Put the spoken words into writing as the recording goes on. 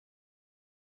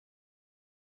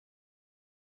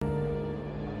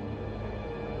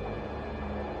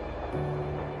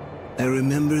I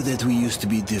remember that we used to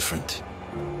be different.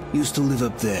 Used to live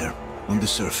up there, on the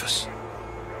surface.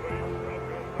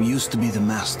 We used to be the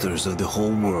masters of the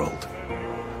whole world.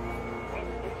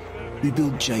 We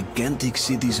built gigantic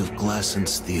cities of glass and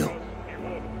steel.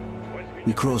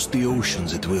 We crossed the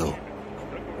oceans at will.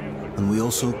 And we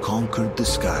also conquered the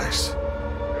skies.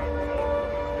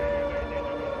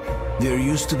 There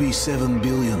used to be 7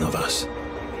 billion of us.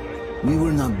 We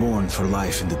were not born for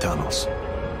life in the tunnels.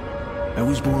 I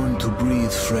was born to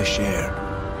breathe fresh air,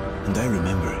 and I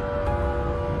remember it.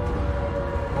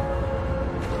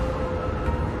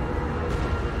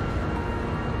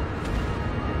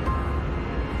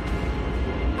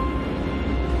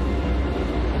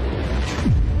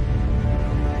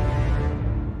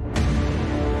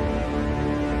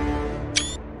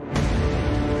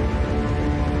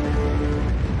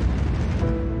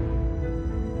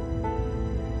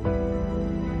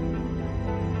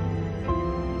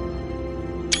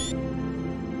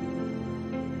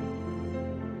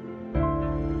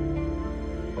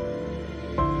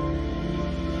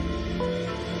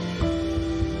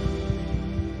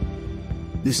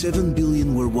 The 7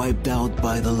 billion were wiped out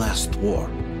by the last war.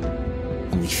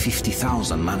 Only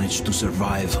 50,000 managed to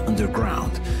survive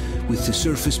underground, with the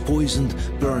surface poisoned,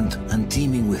 burned, and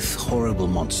teeming with horrible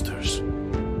monsters.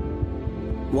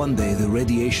 One day the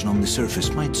radiation on the surface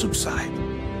might subside,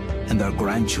 and our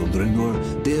grandchildren or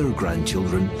their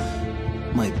grandchildren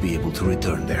might be able to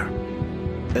return there.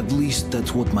 At least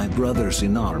that's what my brothers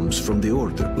in arms from the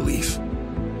Order believe.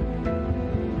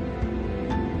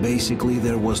 Basically,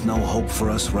 there was no hope for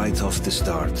us right off the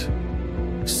start.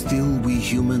 Still, we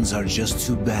humans are just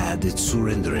too bad at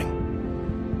surrendering.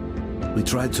 We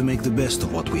tried to make the best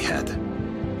of what we had,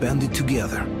 banded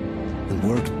together, and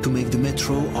worked to make the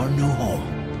Metro our new home.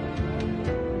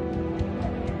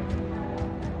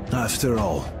 After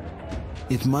all,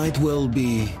 it might well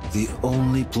be the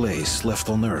only place left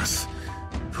on Earth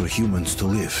for humans to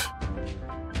live.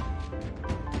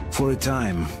 For a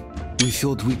time, we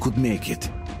thought we could make it.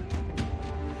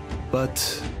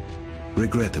 But,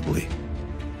 regrettably,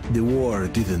 the war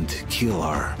didn't kill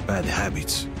our bad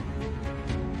habits.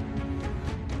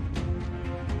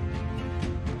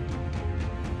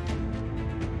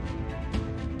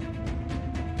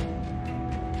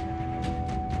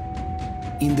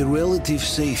 In the relative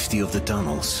safety of the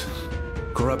tunnels,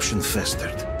 corruption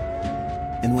festered.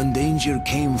 And when danger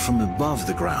came from above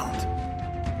the ground,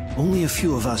 only a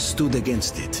few of us stood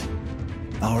against it,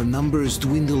 our numbers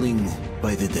dwindling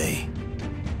by the day.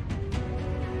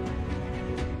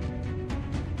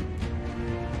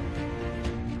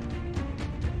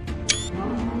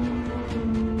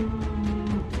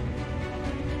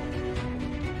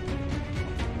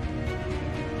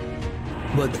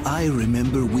 But I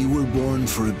remember we were born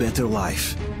for a better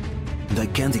life, and I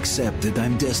can't accept that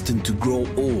I'm destined to grow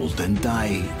old and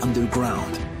die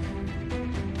underground.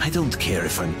 I don't care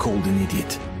if I'm called an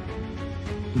idiot.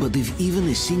 But if even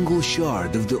a single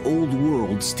shard of the old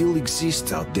world still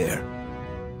exists out there,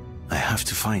 I have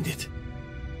to find it.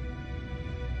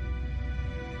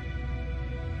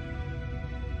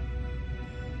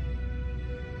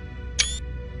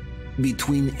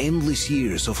 Between endless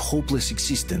years of hopeless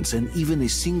existence and even a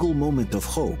single moment of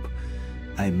hope,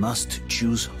 I must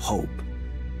choose hope.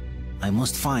 I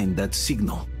must find that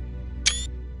signal.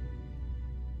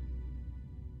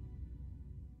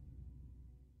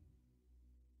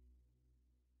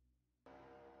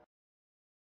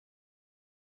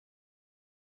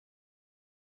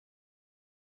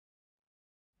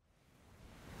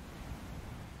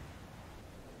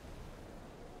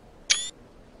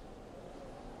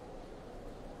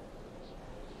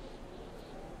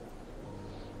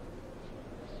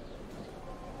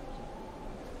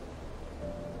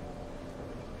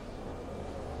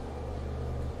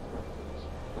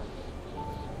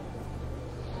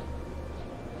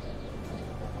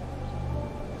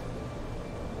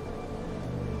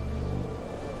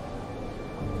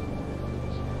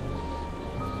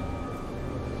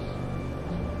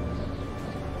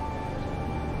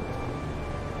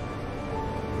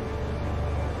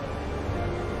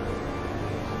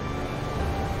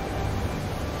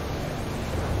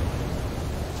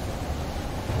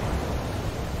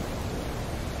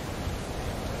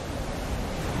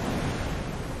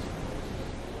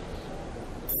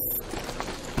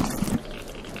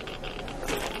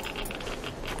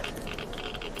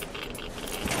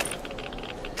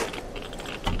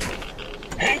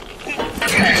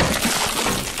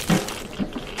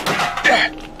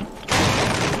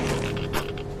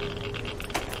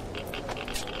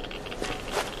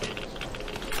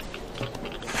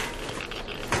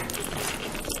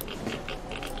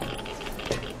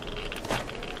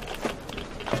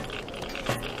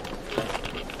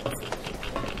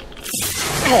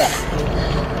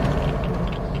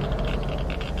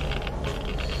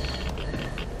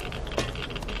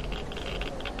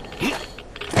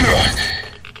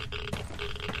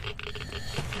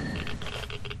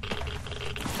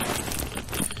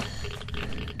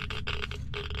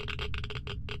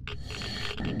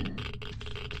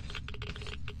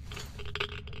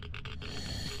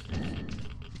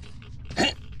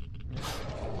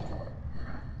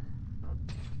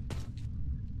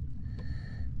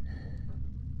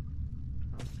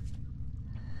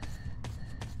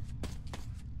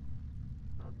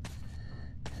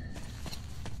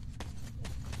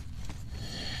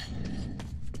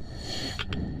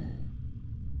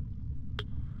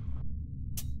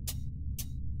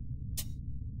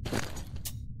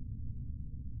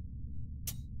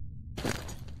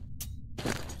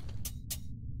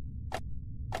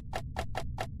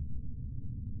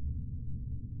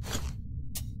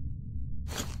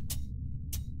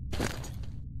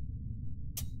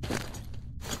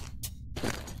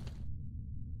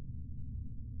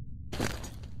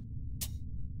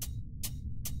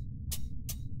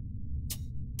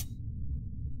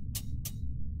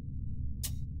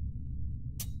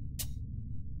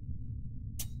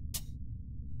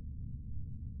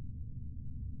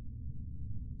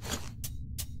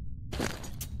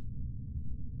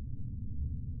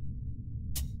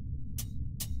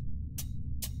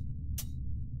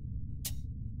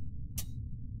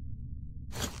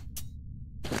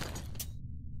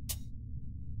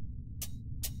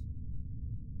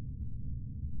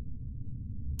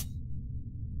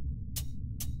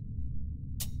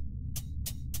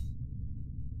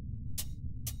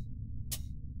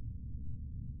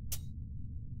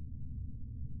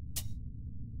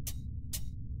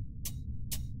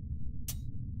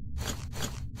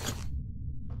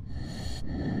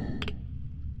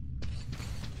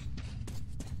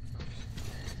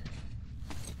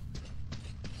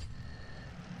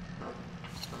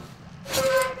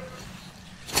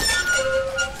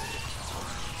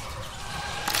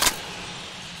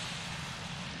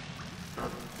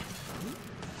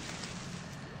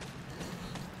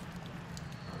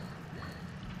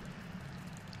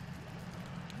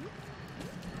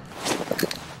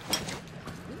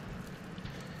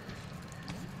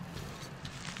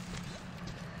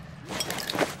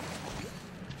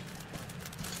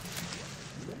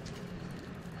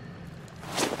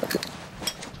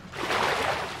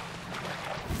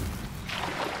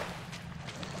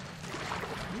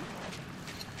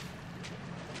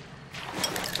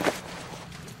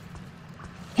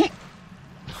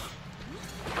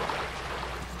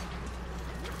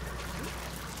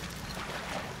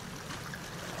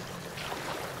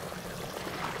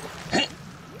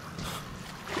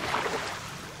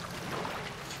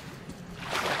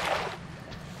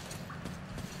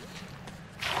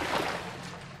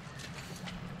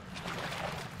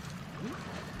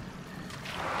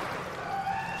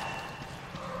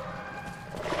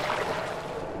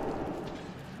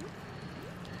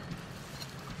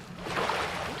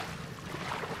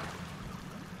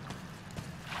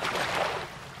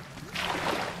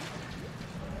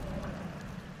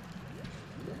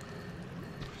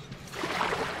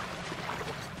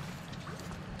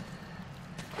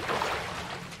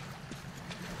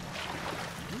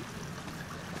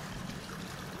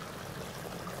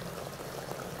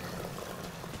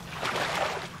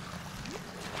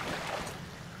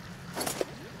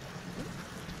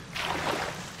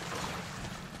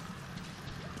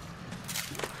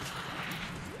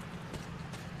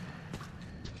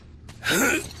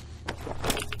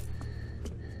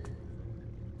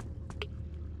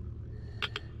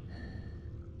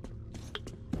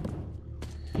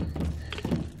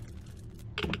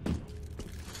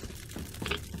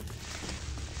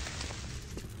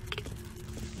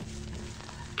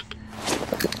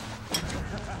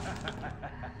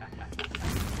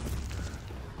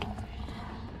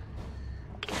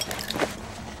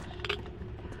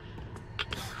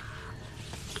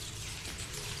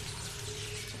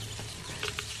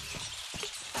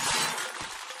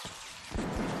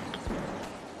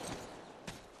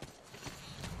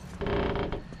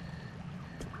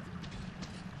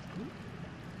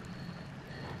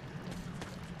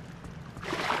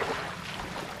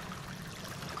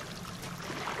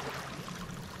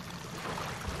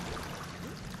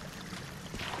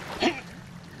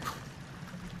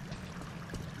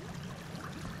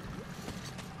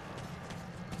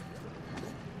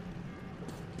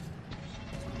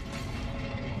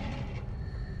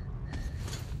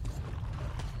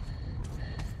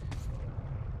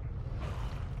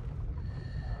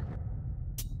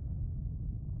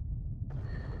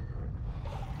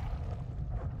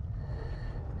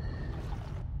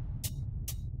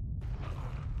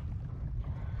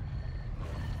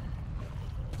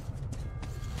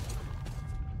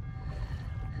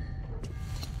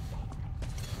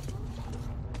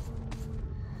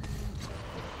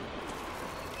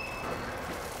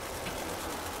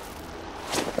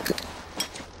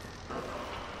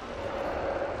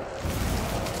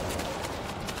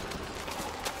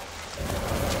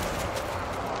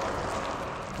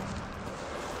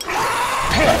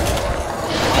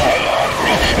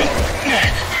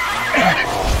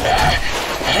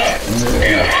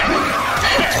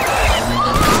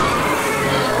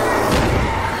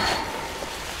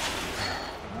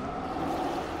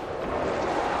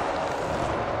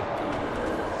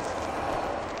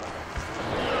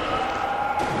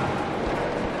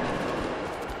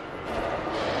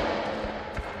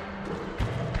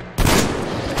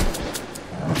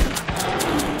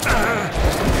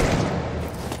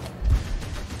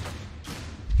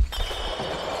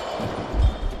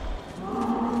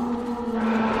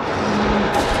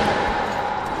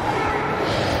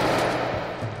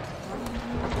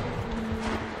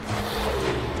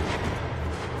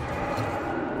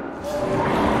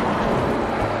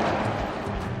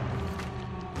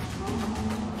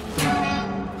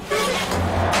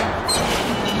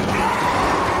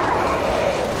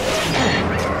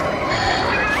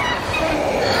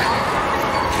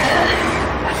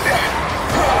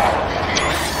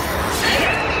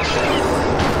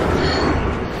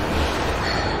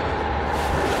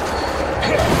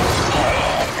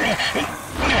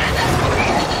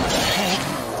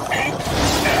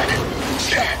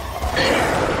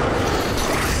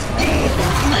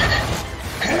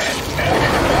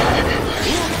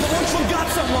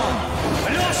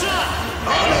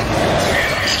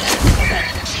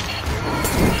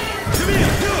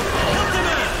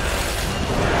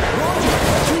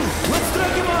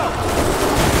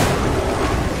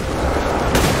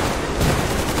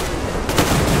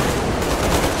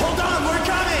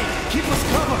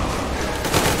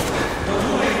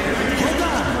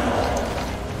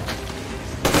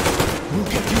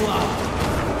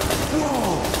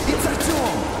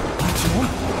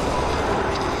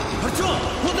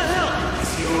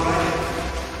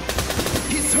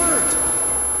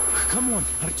 Come on,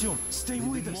 Artyom, stay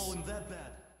with us.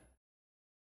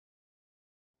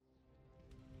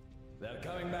 They're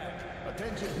coming back.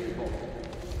 Attention, people.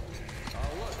 Oh,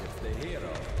 look, it's the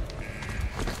hero.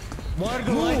 Why are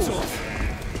the lights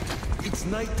off? It's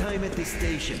nighttime at the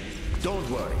station. Don't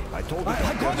worry, I told you.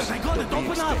 I got it,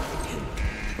 open up!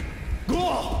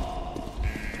 Go!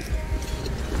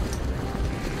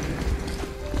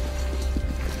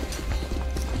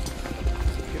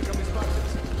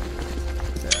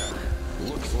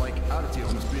 Looks like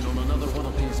Artyom's been on another one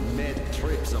of his mad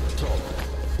trips up top.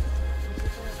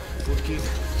 Good kid.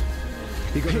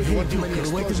 Hey, Duke, wait a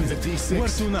minute. D6. Where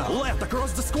to now? Left,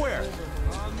 across the square.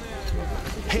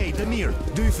 Hey, Damir,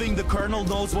 do you think the Colonel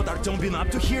knows what Artyom been up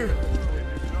to here?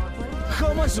 How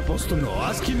am I supposed to know?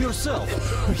 Ask him yourself.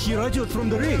 He radioed from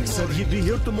the ring, said he'd be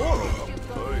here tomorrow.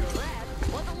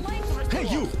 Hey,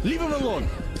 you! Leave him alone!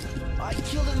 I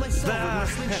killed him myself with my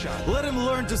slingshot. Let him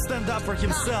learn to stand up for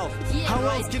himself. How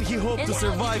else can he hope to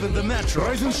survive in the metro?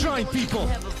 Rise and shine, people!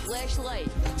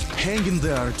 Hang in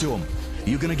there, Artyom.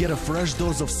 You're gonna get a fresh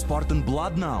dose of Spartan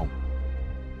blood now.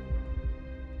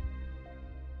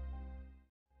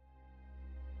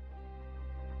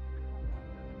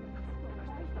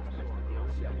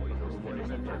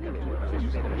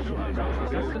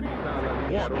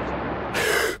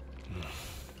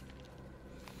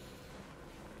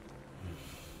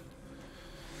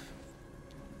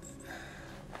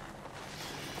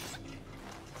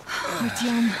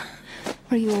 Artyom,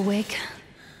 are you awake?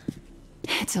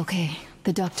 It's okay.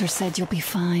 The doctor said you'll be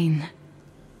fine.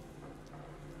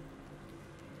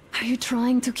 Are you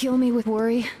trying to kill me with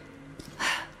worry?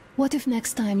 What if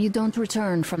next time you don't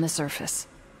return from the surface?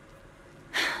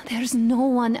 There's no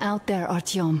one out there,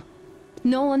 Artyom.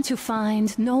 No one to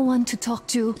find, no one to talk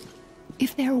to.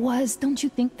 If there was, don't you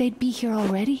think they'd be here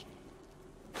already?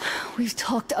 We've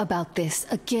talked about this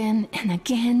again and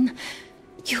again.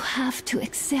 You have to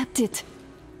accept it.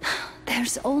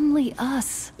 There's only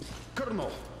us.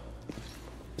 Colonel.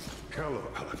 Hello,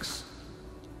 Alex.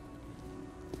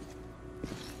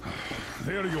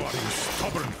 There you are, you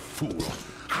stubborn fool.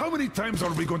 How many times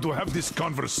are we going to have this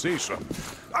conversation?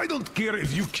 I don't care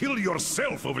if you kill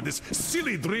yourself over this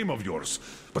silly dream of yours,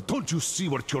 but don't you see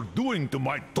what you're doing to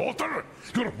my daughter?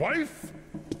 Your wife?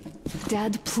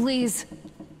 Dad, please.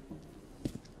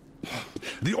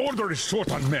 The Order is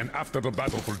short on men after the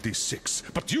battle for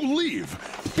D6, but you leave.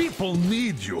 People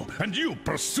need you, and you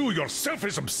pursue your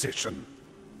selfish obsession.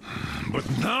 But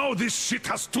now this shit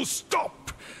has to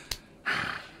stop.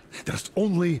 There's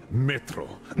only Metro,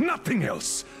 nothing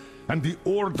else. And the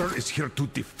Order is here to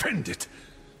defend it.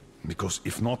 Because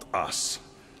if not us,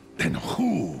 then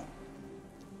who?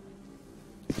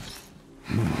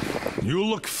 You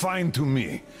look fine to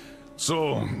me.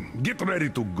 So, get ready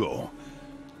to go.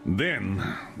 Then,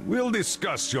 we'll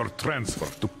discuss your transfer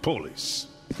to Polis.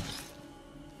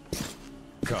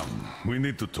 Come, we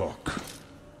need to talk.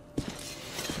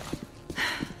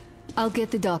 I'll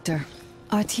get the doctor.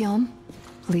 Artyom,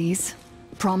 Please,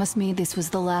 promise me this was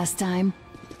the last time.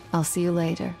 I'll see you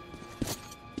later.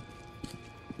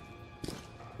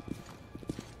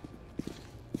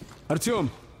 Artyom,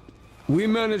 we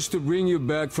managed to bring you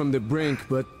back from the brink,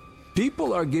 but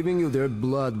people are giving you their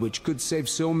blood, which could save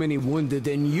so many wounded,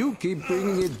 and you keep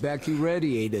bringing it back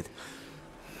irradiated.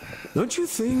 Don't you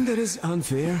think that is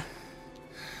unfair?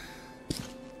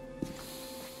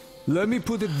 Let me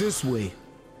put it this way.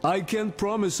 I can't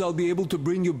promise I'll be able to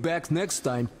bring you back next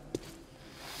time.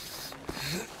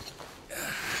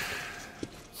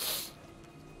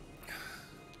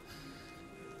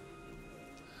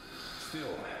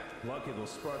 Still, lucky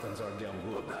those Spartans are damn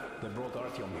good. They brought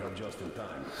Artyom here just in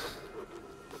time.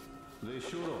 They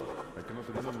sure are. I cannot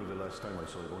remember the last time I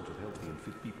saw a bunch of healthy and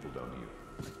fit people down here.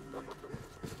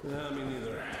 Yeah, me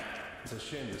neither. It's a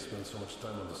shame they spend so much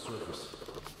time on the surface.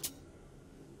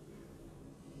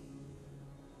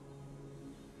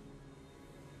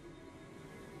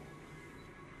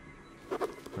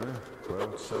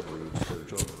 Well, sadly, it's their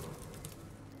job.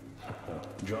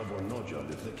 Job or no job,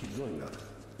 if they keep doing that.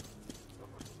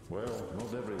 Well,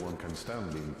 not everyone can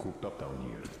stand being cooped up down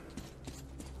here.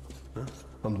 Huh?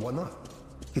 And why not?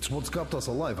 It's what's kept us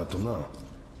alive up to now.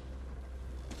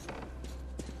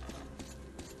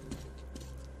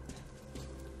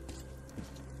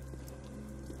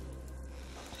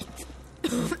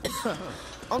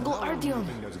 Uncle Artyom,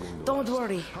 don't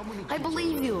worry. I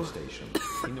believe you.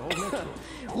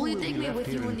 Will you take me with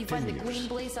you when you find the green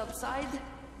place outside?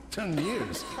 10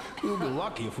 years? We'll be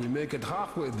lucky if we make it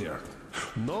halfway there.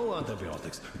 No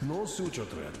antibiotics, no suture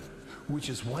thread. Which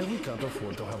is why we can't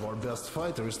afford to have our best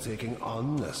fighters taking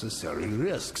unnecessary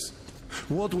risks.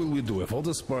 What will we do if all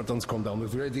the Spartans come down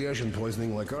with radiation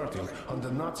poisoning like Artyom and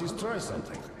the Nazis try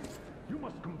something? You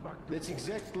must come back. That's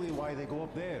exactly why they go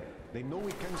up there. They know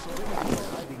we can survive by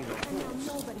hiding in our forts.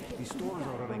 The stores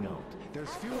are running out.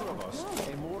 There's fewer of us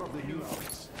and more of the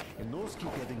mutants. And those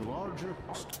keep getting larger,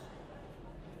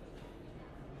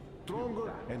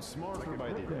 stronger, and smarter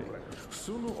by the day.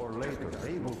 Sooner or later,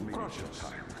 they will crush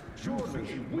us. Sure,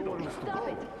 we don't have to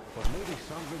go, but maybe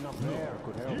something up there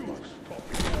could help us.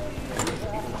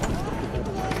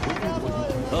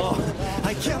 Oh,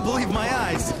 I can't believe my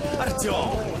eyes!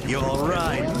 Artyom, you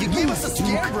alright? You gave us a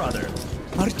scare, brother!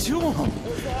 Artyom!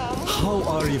 How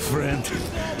are you, friend?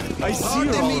 I see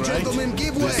you're Pardon me, alright. gentlemen,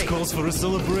 give way! This calls for a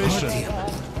celebration.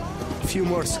 A few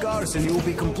more scars and you'll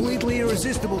be completely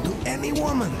irresistible to any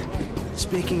woman.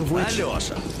 Speaking of which,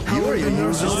 Alyosha, how are the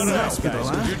nurses in the Now, hospital, guys,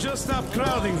 huh? could you just stop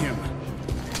crowding him?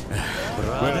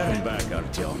 Welcome back,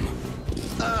 Artyom.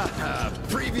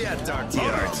 Привет, All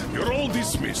Artyom! right, you're all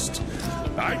dismissed.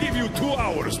 I give you 2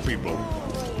 hours, people.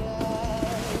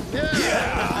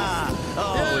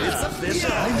 Oh, it's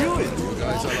official! I knew it!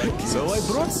 So I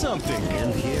brought something.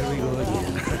 And here we go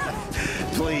again.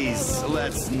 Please,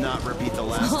 let's not repeat the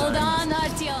last Hold time. on,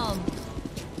 Artyom.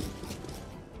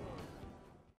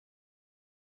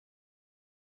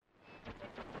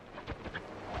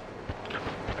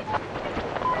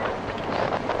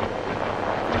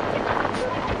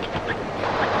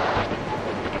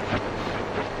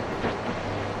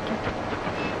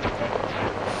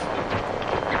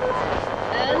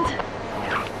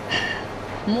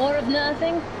 More of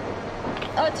nothing?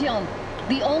 Artyom,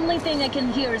 the only thing I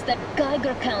can hear is that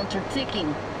Geiger counter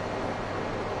ticking.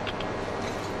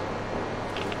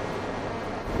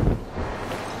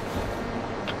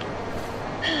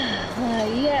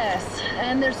 Yes,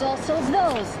 and there's also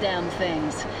those damn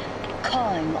things.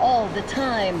 Calling all the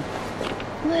time.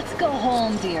 Let's go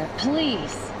home, dear,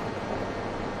 please.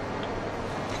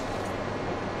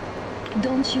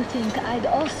 Don't you think I'd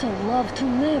also love to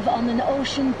live on an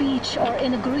ocean beach or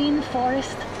in a green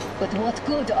forest? But what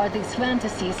good are these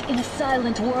fantasies in a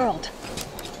silent world?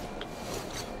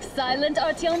 Silent,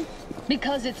 Artyom?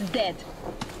 Because it's dead.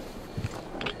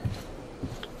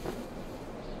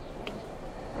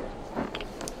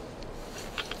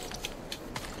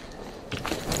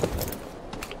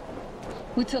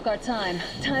 We took our time.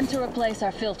 Time to replace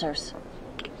our filters.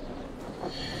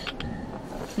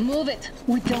 Move it!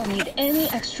 We don't need any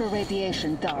extra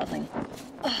radiation, darling.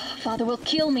 Father will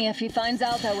kill me if he finds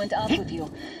out I went out with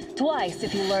you. Twice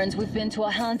if he learns we've been to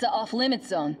a Hansa off-limit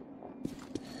zone.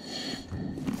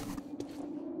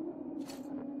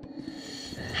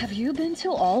 Have you been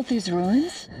to all these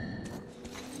ruins?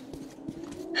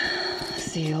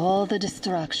 See all the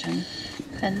destruction.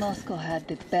 And Moscow had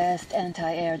the best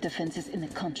anti-air defenses in the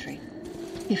country.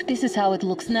 If this is how it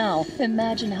looks now,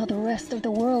 imagine how the rest of the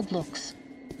world looks.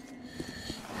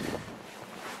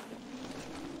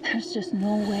 There's just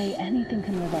no way anything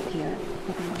can live up here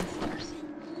with the monsters.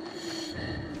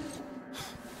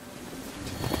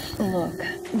 Look,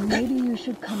 maybe you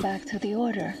should come back to the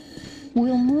Order.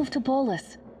 We'll move to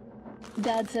Polis.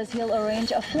 Dad says he'll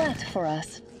arrange a flat for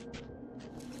us.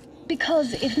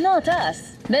 Because if not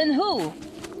us, then who?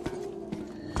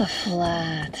 A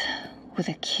flat with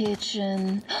a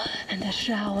kitchen and a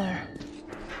shower.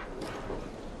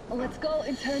 Let's go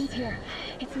in turns here.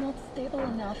 It's not stable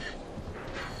enough.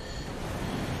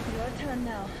 Your turn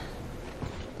now.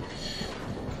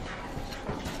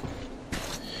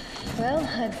 Well,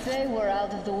 I'd say we're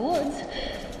out of the woods.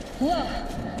 Whoa!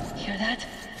 Hear that?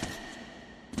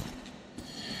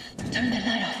 Turn the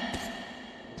light off.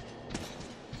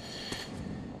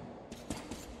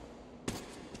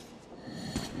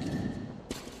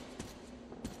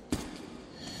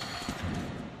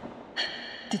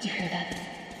 Did you hear that?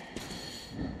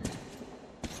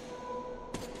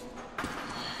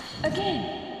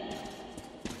 Again!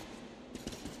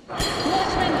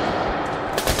 Watchman!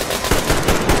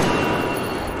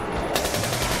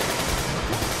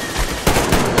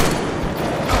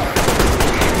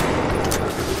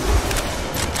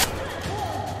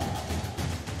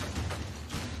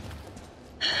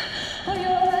 Are you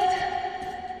alright?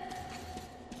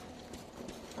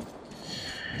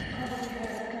 Probably heard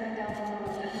us coming down from the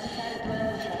roof and decided to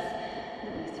ambush us. The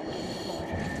beasts are getting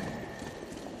bolder.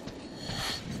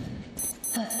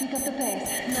 Let's pick up the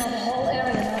pace. Now the whole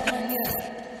area knows we're here.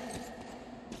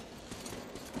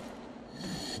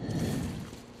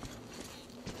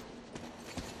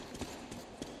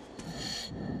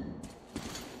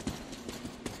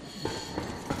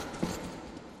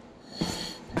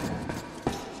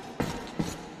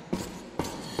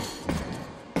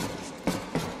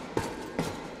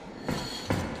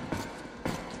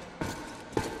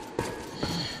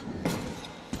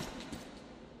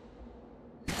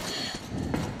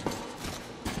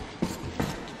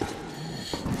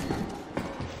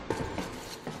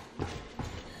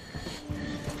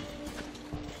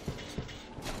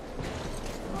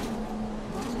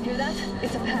 Hear that?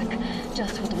 It's a pack.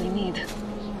 Just what we need.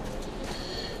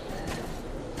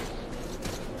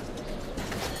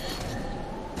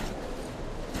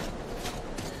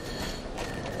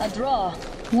 A draw.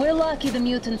 We're lucky the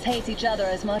mutants hate each other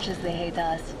as much as they hate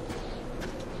us.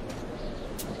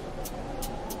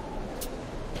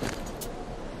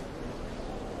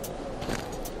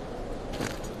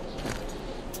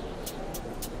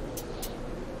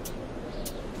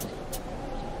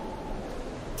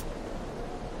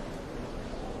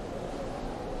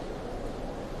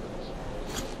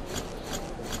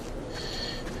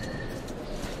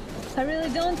 I really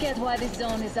don't get why this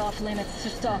zone is off limits to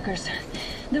stalkers.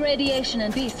 The radiation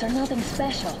and beasts are nothing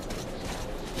special.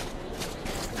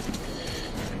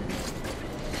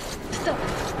 Stop!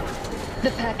 The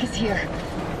pack is here.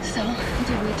 So,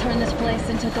 do we turn this place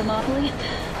into Thermopylae,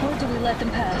 or do we let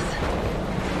them pass?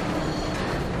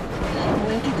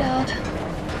 Wait it out.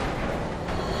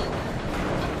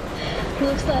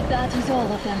 Looks like that was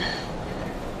all of them.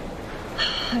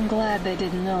 I'm glad they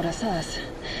didn't notice us.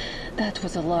 That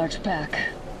was a large pack.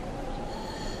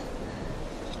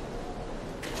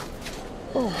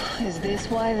 Oh, is this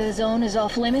why the zone is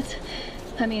off limits?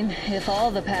 I mean, if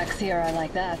all the packs here are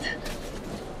like that.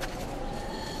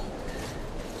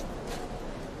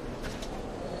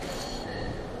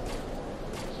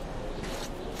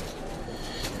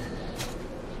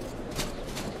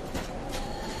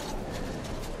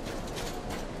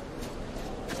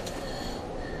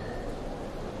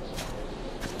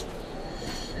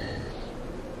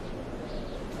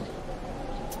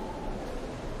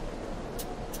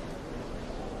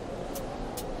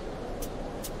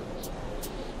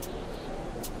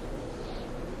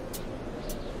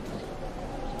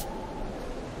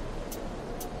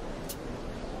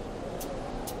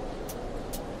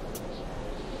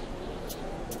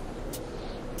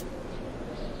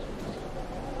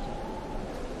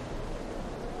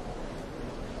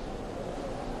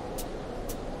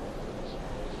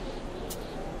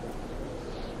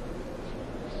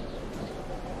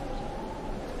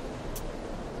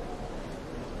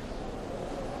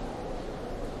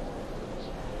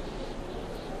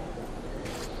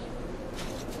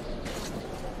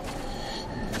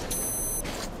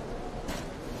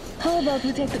 How about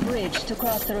we take the bridge to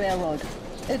cross the railroad?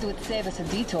 It would save us a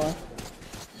detour.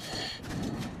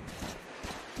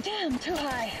 Damn, too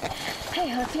high. Hey,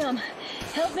 Artyom,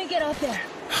 help me get up there.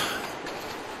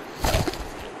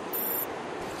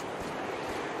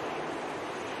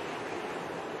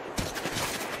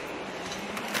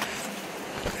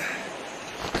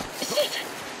 Shit!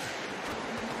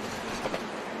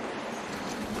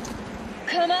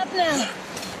 Come up now.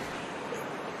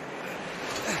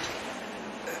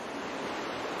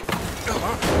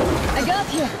 I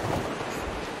got you!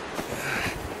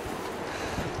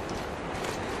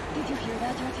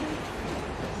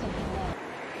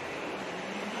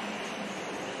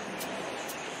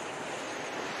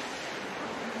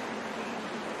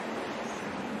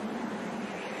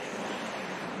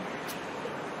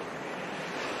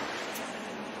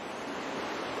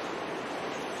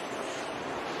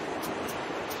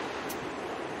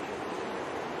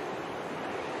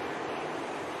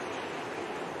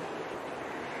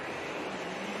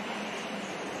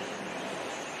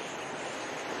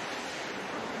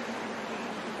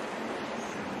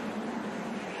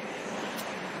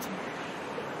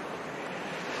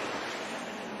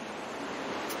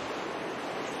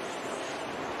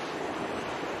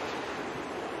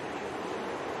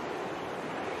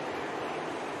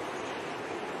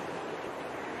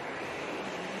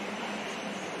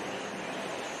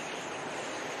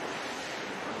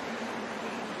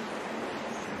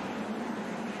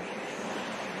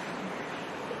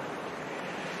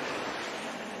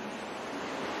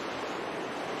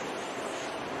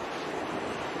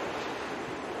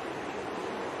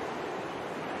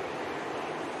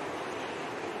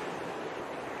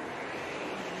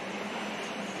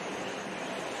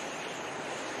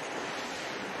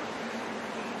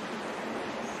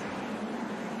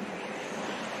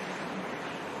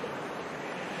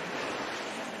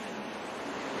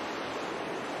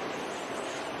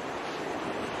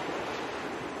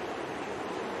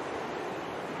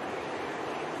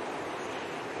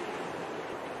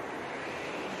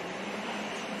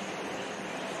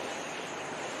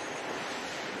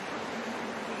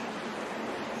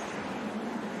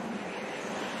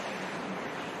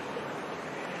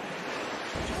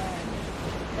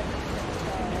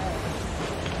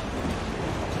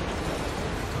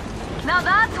 Now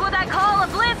that's what I call a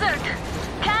blizzard.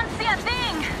 Can't see a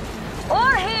thing.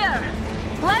 Or hear.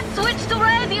 Let's switch to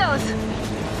radios.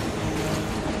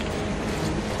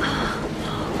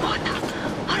 What?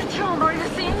 Artyom, are you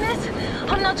seeing this?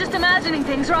 I'm not just imagining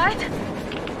things, right?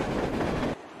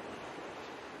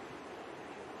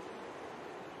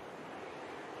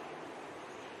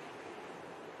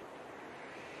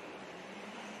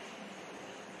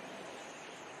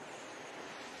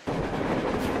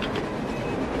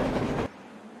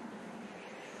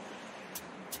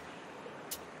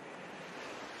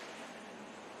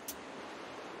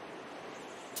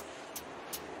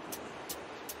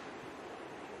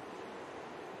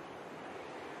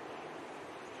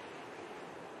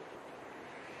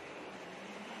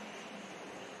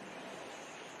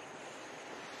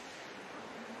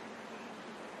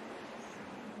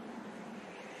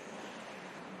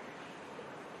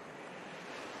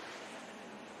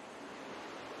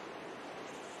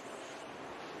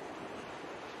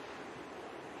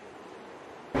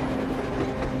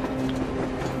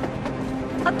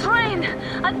 A train!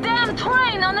 A damn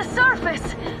train on the surface!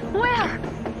 Where?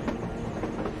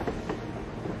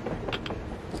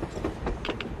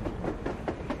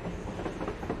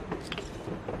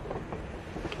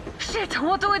 Shit!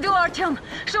 What do we do, Artyom?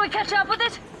 Should we catch up with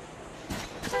it?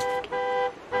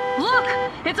 Look!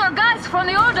 It's our guys from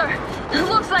the Order!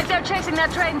 Looks like they're chasing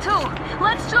that train too.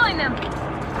 Let's join them!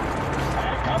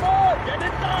 Hey, come on! Get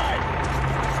inside!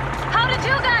 How did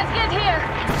you guys get here?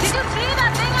 Did you see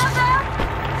that thing out there?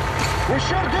 We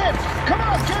sure did! Come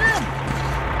on, get in!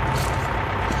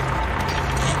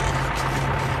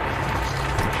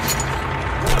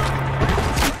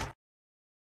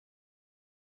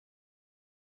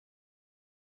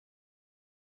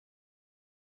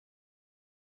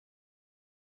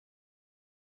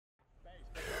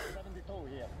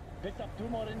 Here. Picked up 2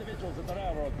 more individuals at the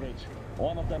railroad bridge.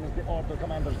 One of them is the Order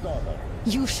commander's daughter.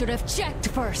 You should have checked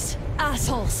first,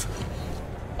 assholes!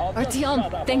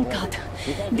 Artyom, thank God.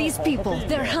 These people,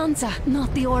 they're Hansa,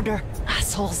 not the Order.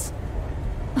 Assholes.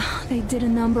 They did a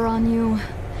number on you.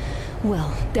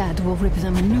 Well, Dad will rip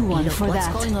them a new one for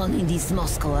that. What's going on in this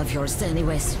Moscow of yours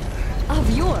anyways? Of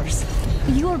yours?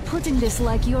 You're putting this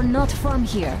like you're not from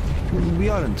here. We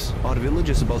aren't. Our village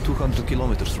is about 200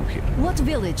 kilometers from here. What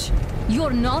village?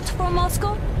 You're not from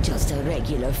Moscow? Just a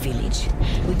regular village.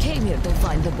 We came here to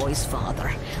find the boy's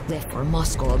father. Left for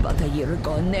Moscow about a year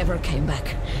ago and never came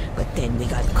back. But then we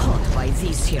got caught by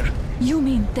these here. You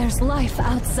mean there's life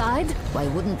outside? Why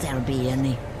wouldn't there be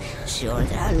any? Sure,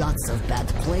 there are lots of bad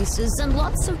places and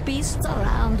lots of beasts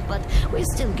around, but we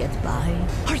still get by.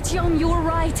 Artyom, you were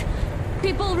right.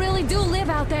 People really do live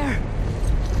out there.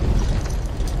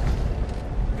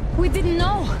 We didn't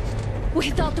know. We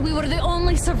thought we were the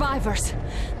only survivors.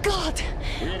 God,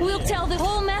 we'll tell the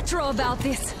whole metro about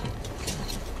this.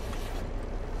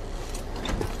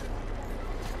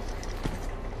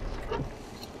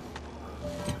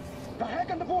 The heck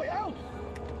and the boy out!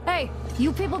 Hey,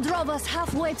 you people drove us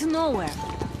halfway to nowhere.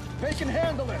 They can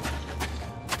handle it!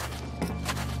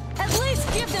 At least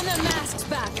give them their masks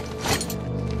back.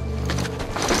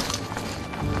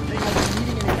 They won't be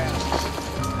needing any masks.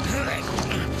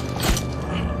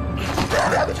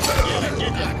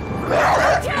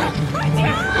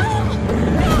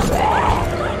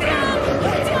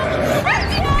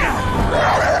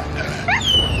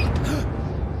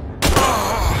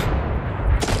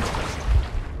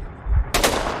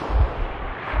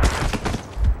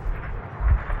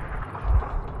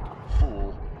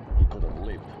 Fool, he could have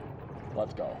lived.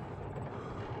 Let's go.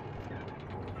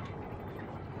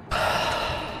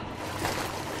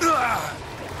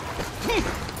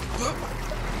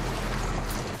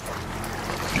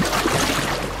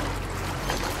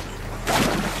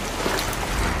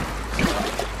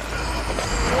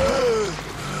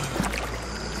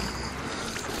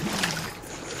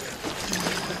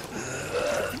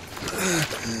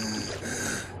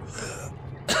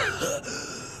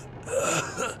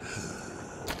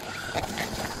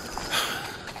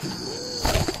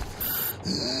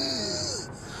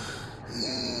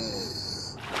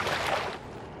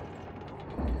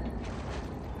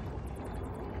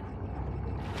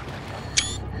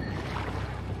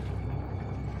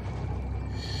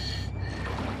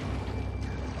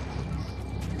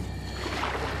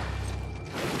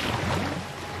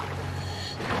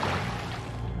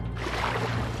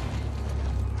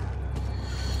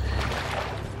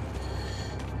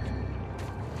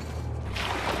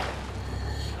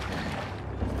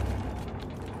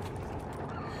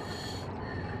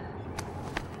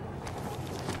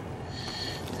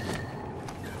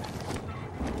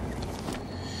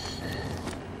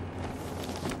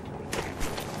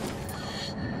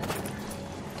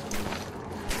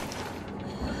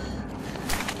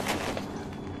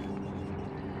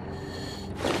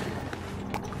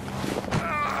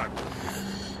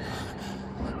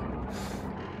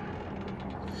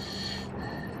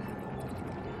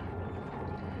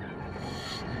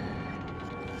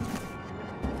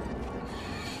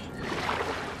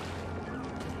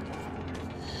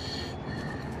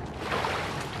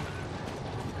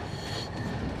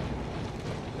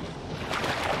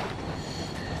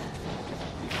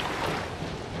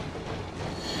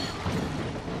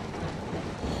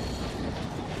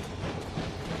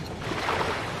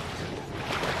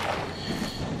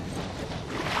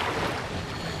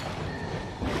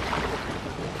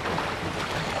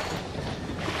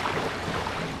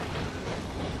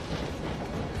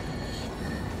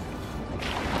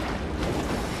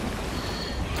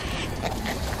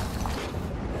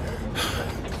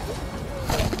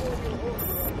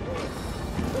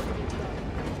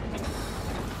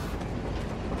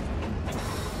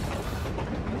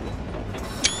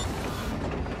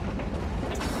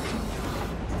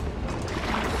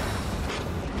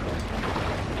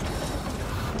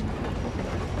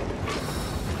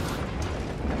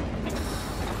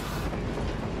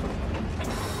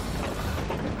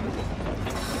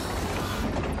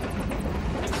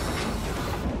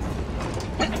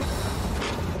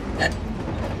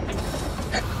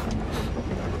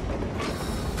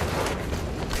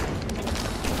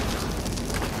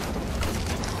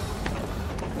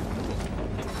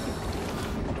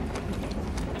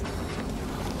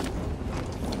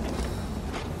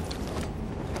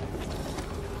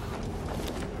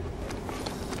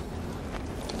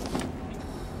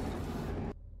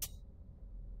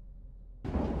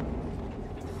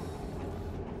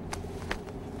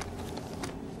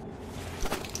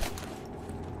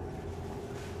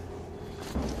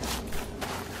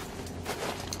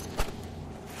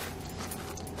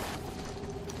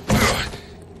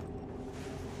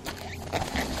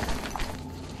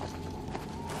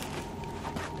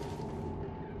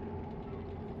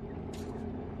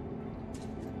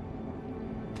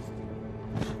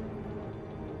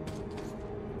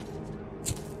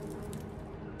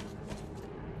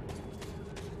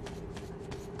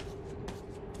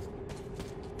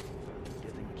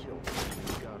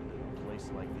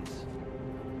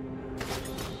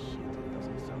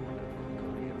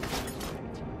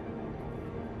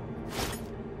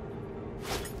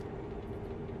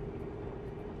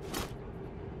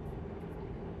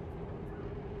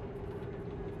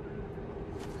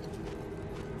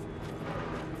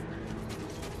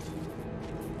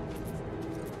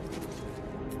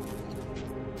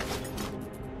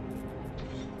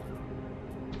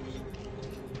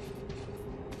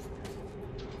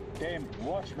 Damn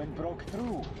watchman broke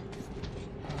through.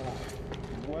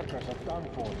 Workers are done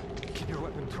for. Keep your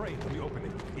weapon trained on the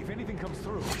opening. If anything comes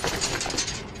through.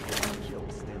 Kill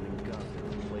standing guard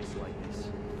in a place like this.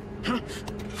 Huh?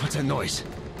 What's that noise?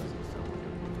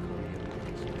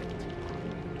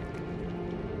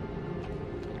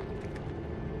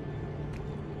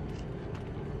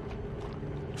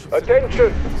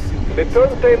 Attention! The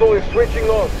turntable is switching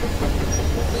on.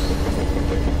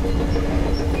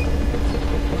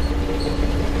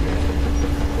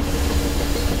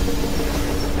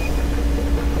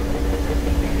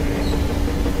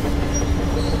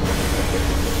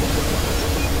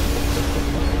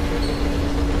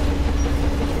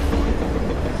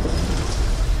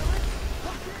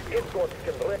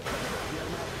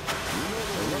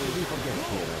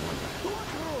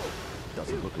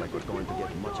 Doesn't look like we're going to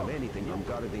get much of anything from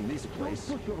guarding this place.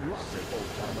 Say, old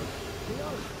timer. They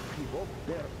are people.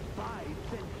 They're 5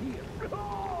 cents here. Put him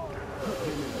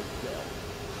in a cell.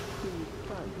 He's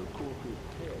trying to cool his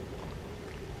head.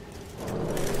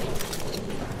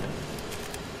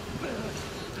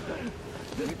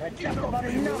 We've had just about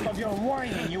enough of your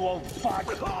whining, you old fuck!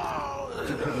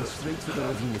 Keep heading straight to the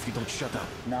ravine if you don't shut up.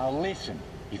 Now listen,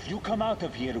 if you come out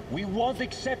of here, we won't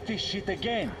accept this shit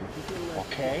again.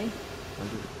 Okay?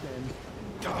 Understand?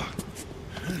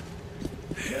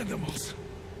 Animals.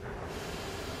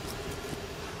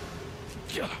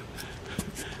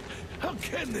 How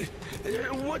can they?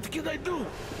 What can I do?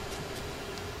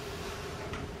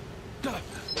 The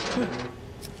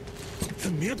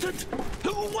mutant?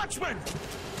 Watchman!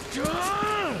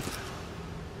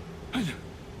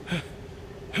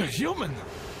 A human?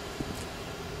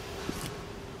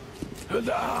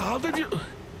 How did you...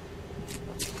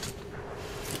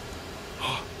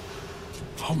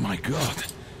 Oh my God.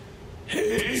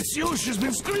 It's you she's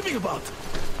been screaming about.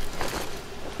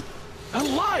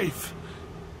 Alive!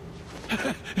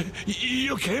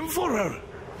 You came for her.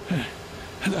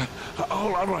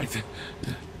 All right.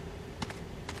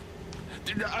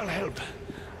 I'll help.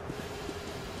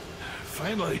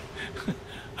 Finally,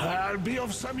 I'll be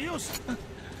of some use.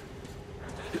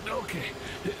 Okay,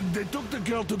 they took the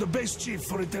girl to the base chief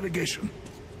for interrogation.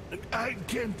 I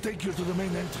can't take you to the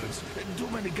main entrance. Too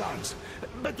many guards.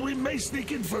 But we may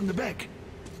sneak in from the back.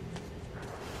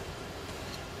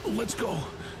 Let's go.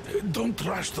 Don't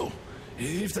rush, though.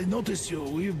 If they notice you,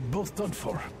 we're both done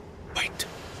for. Wait.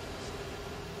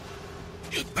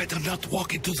 You'd better not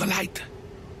walk into the light.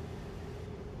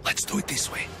 Let's do it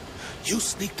this way. You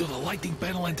sneak to the lighting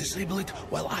panel and disable it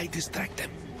while I distract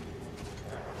them.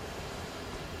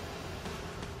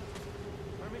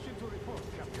 Permission to report,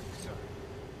 Captain, sir.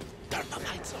 Turn the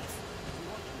lights off.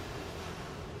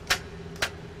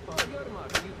 Oh,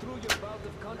 Yermak, you threw your bout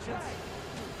of conscience?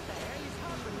 What the hell is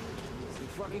happening? It's the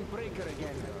fucking breaker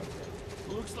again.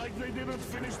 Looks like they didn't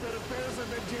finish the repairs at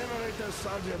the generator,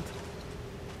 Sergeant.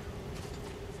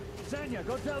 Sanya,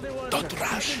 go tell the workers. Don't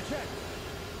rush.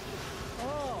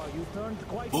 Oh, you turned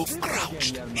quite Move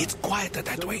crouched. Again, It's quieter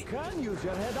that way. You can use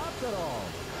your head after all.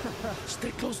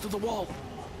 Stay close to the wall.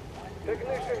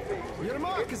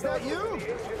 Yermak, is that you?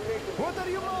 What are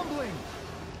you mumbling?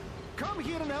 Come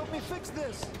here and help me fix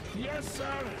this. Yes,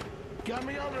 sir. Got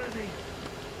me already.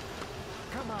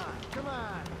 Come on, come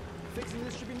on. Fixing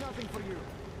this should be nothing for you.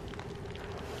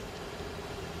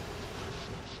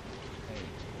 Hey,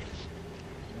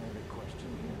 I have a question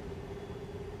here.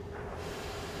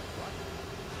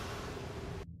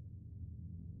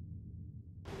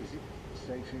 Is it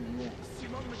safe in here?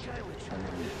 Simon Mikhailовich,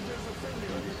 there's a thing in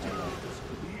the generators.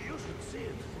 You should see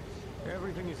it.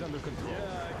 Everything is under control.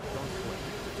 Yeah, don't wait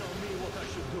you to tell me what I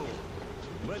should do.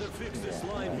 Better fix this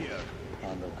line here.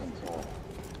 Under control.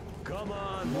 Come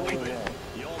on, Wait.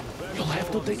 You'll have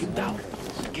to take him down.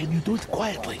 Can you do it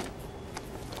quietly?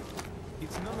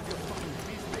 It's none of your fucking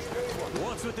business.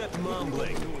 What's with that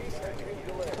mumbling?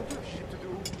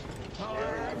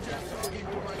 I'm just talking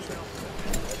to myself.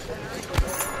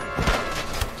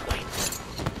 Wait.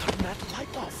 Turn that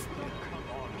light off.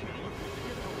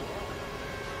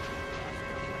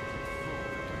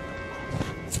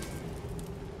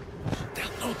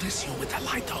 They'll notice you with the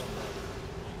light on.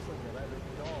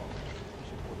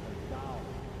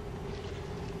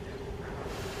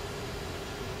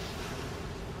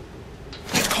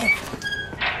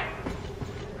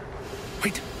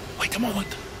 Wait a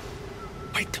moment.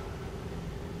 Wait.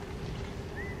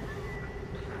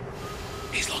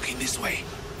 He's looking this way,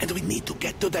 and we need to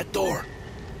get to that door.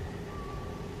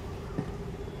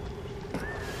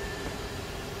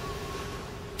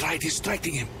 Try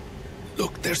distracting him.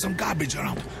 Look, there's some garbage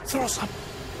around. Throw some.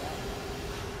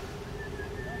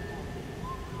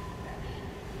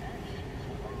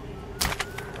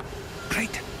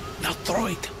 throw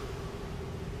it.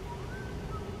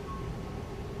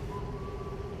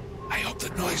 I hope the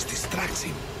noise distracts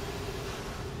him.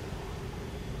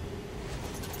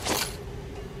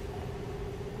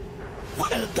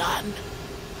 Well done.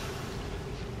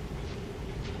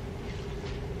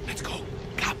 Let's go.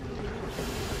 Come.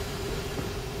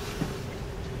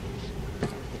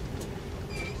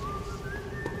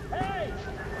 Hey!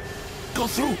 Go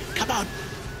through. Come on.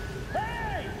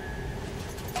 Hey!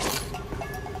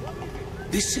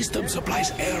 This system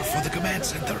supplies air for the command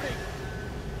center.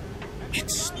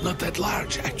 It's not that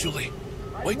large, actually.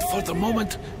 Wait for the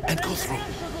moment and go through.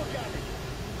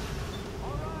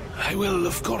 I will,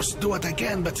 of course, do what I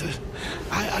can, but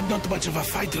I'm not much of a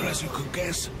fighter, as you could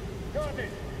guess.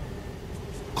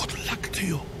 Good luck to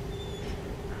you.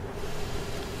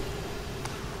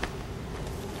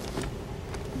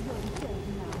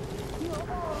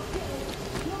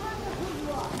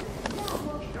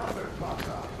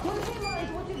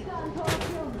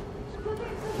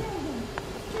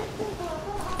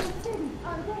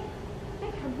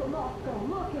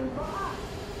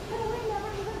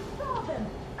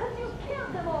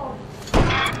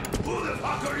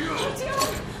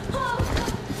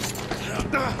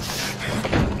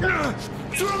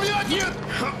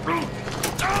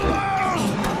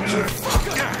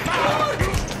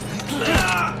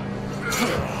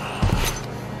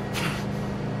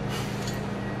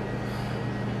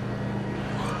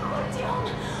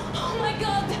 Oh my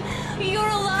God! You're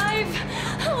alive!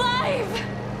 Alive!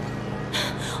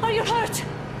 Are you hurt?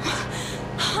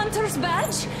 Hunter's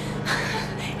badge?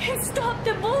 It stopped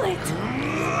the bullet!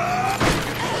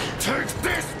 Take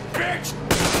this, bitch!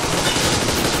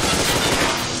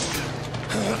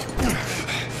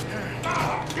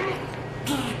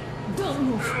 Don't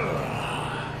move.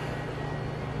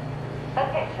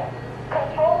 Attention.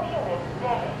 Control unit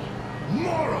damaged.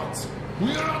 Morons!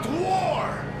 We are at war!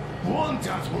 One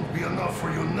tap won't be enough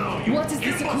for you now. You What is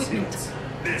this equipment? idiots.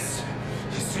 This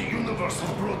is the universal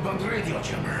broadband radio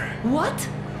jammer. What?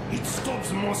 It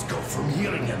stops Moscow from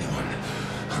hearing anyone,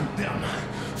 and them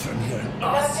from hearing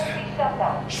us. Emergency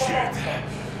shutdown. Shit!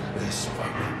 This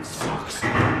fucking sucks.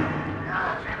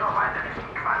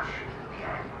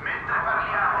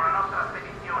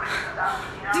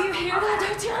 Do you hear that,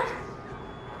 Artyom?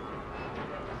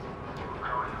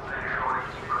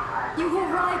 You were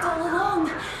right all along.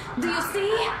 Do you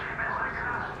see?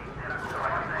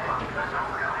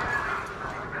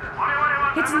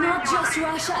 It's not just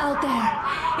Russia out there.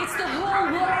 It's the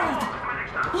whole world.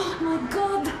 Oh my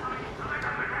God.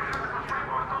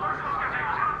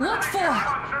 What for?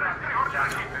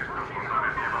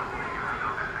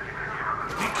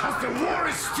 Because the war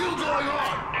is still going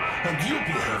on, and you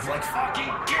behave like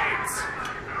fucking kids.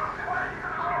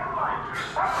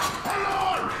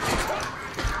 Alarm!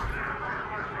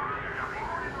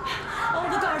 All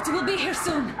the guards will be here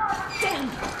soon. Damn.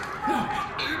 No,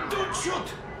 don't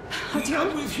shoot. Artyom?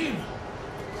 I'm with him.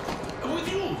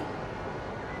 With you.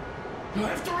 You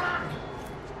have to run.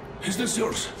 Is this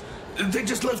yours? They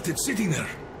just left it sitting there.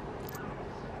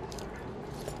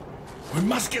 We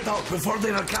must get out before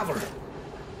they recover.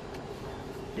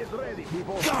 Get ready,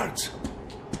 people. Guards!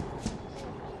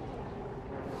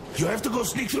 You have to go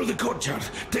sneak through the courtyard.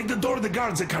 Take the door the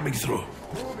guards are coming through.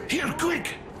 Here,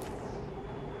 quick!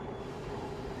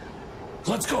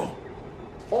 Let's go.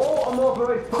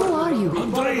 Who are you?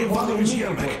 Andrei Ivanovich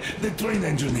Yermak, the train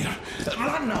engineer.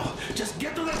 Run now. Just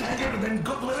get to that hangar and then,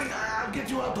 God willing, I'll get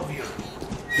you out of here.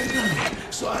 They know me,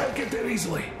 so I'll get there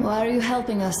easily. Why are you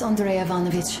helping us, Andrei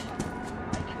Ivanovich?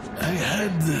 I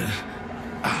had...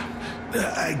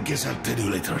 I guess I'll tell you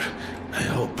later. I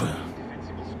hope.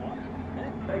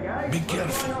 Hey guys, Be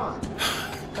careful.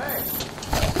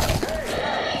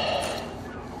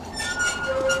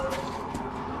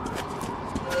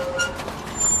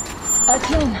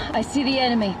 Artyom, I see the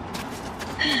enemy.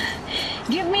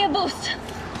 Give me a boost.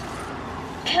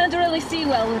 Can't really see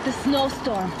well with the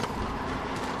snowstorm.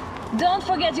 Don't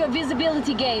forget your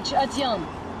visibility gauge, Artyom.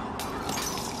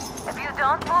 If you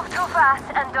don't move too fast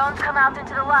and don't come out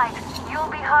into the light, you'll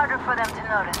be harder for them to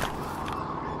notice.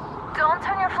 Don't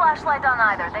turn your flashlight on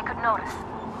either, they could notice.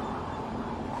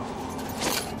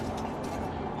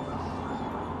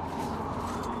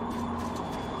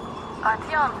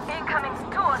 Artyom, incoming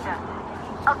two of them.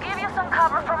 I'll give you some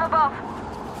cover from above.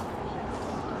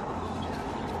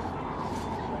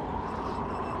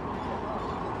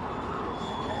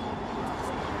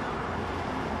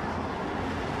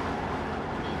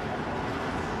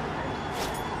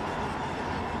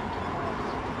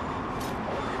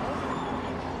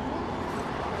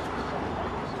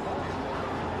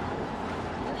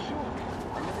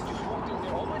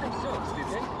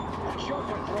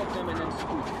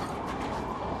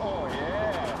 Oh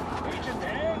yeah, Agent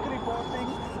Egg reporting.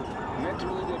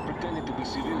 Naturally, they're pretending to be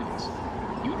civilians.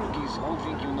 You rookies all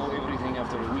think you know everything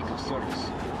after a week of service.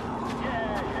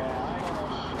 Yeah, I don't know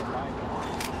shit, I know.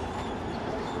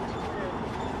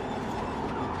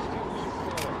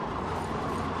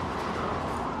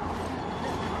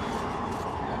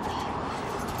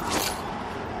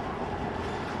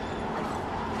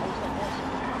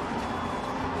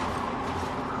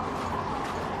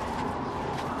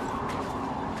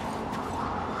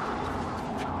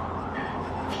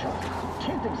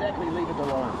 Can't exactly leave it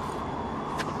alone.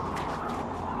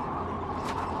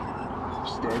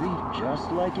 Steady,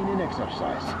 just like in an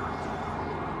exercise.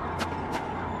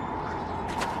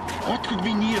 What could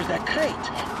be near that crate?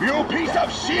 You piece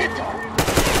of shit!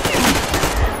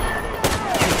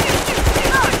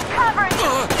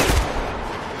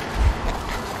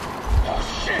 Oh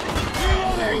shit!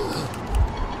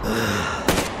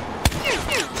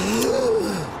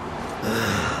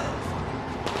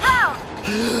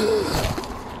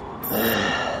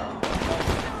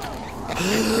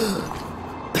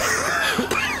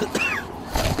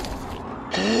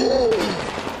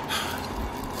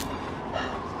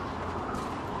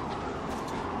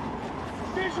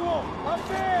 Visual! Up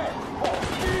there!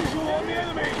 Visual on the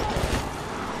enemy!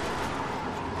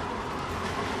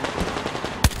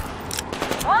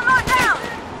 One more down!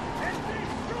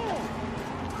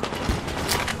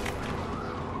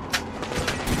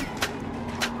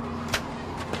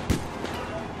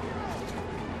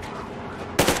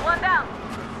 One down.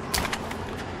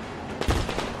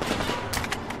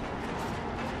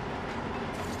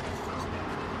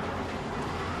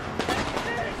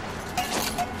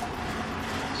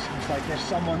 Seems like there's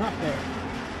someone up there.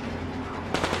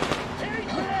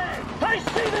 I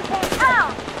see the bus!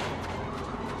 Down!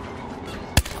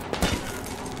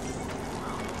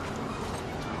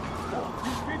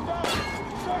 He's been down!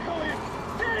 Circle him!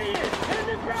 There he is! In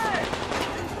the drive!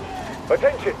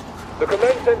 Attention! The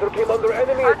command center came under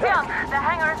enemy attack. Artyom, the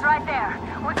hangar is right there.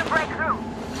 We can break through.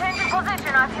 Changing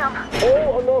position, Artyom.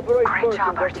 All unauthorized persons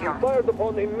job, are to be Artyom. fired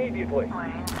upon immediately. We're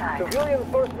inside. Civilian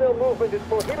personnel movement is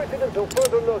prohibited until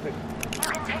further notice. You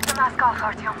can take the mask off,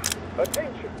 Artyom.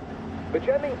 Attention! The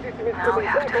jamming system is Now we coming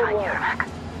have back to find online. Yermak.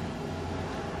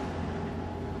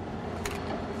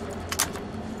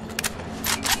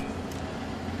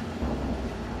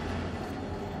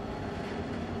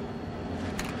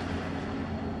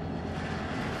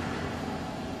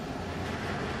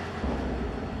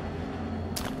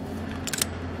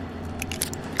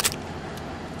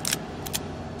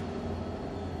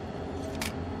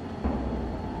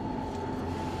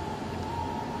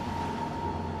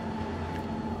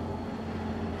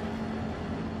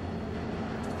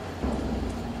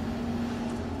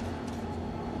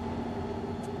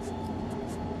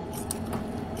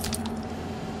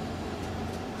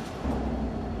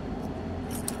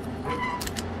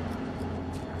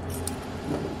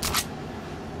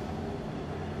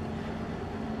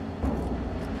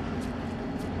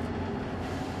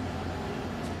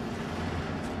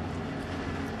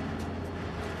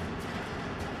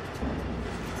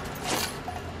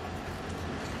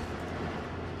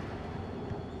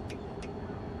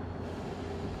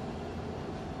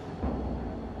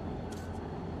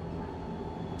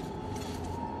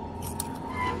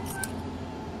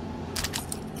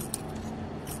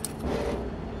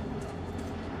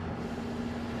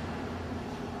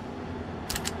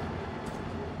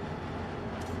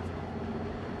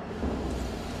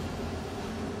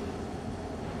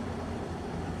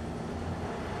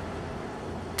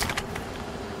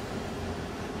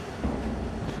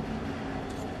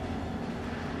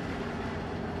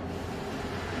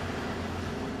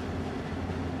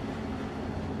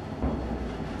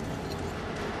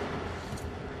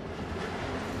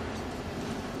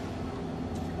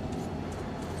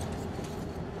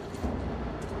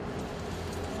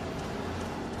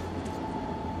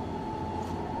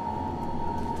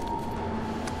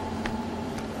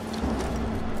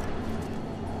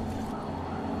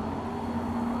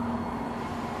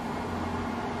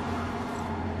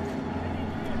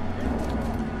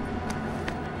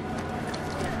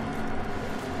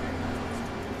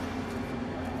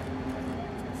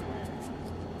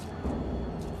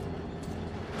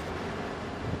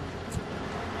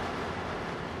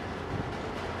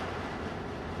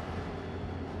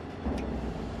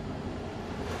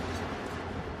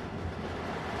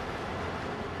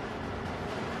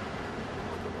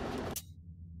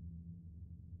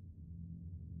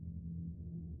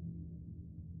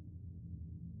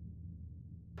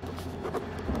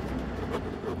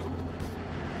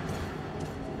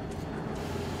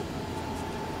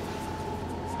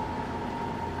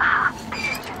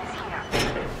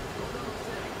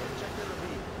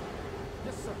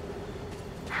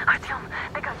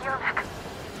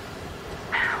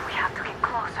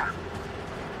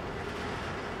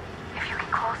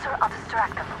 closer, I'll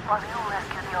distract them while you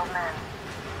rescue the old man.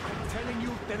 I'm telling you,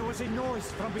 there was a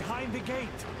noise from behind the gate.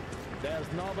 There's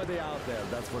nobody out there,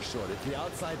 that's for sure. It's the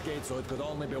outside gate, so it could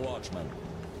only be watchmen.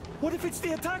 What if it's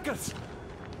the attackers?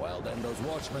 Well, then those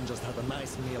watchmen just had a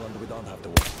nice meal and we don't have to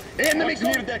worry. Enemy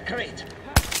near that crate!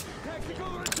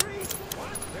 Tactical retreat!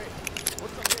 What? Hey,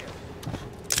 what's up there?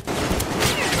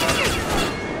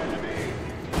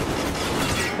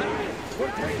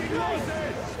 We're taking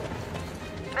losses!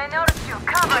 They noticed you.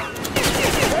 Covering!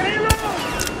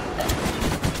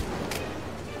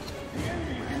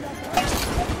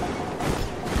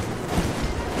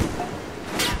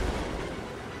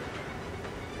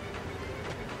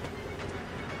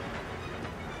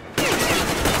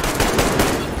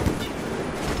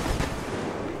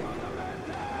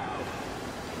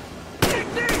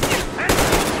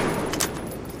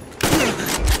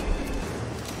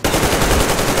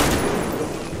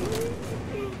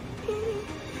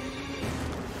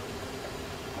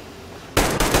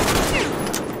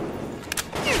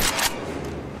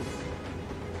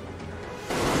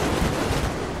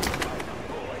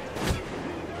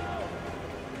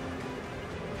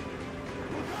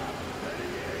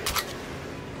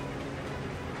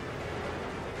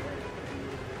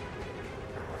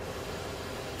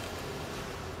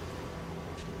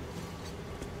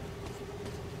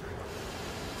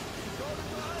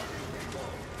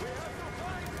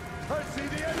 I see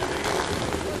the enemy!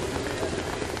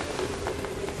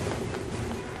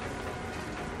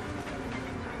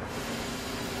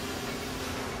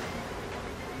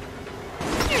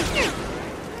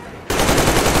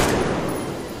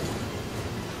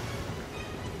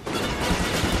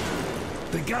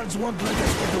 The guards won't let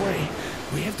us get away.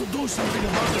 We have to do something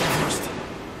about it first.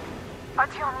 Artyom,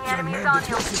 the Young enemy's man, on the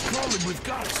you. place is crawling with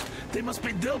guards. They must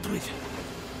be dealt with.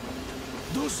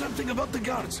 Do something about the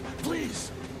guards,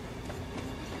 please.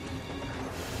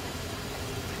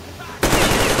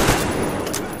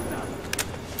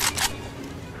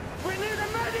 We need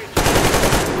a medic!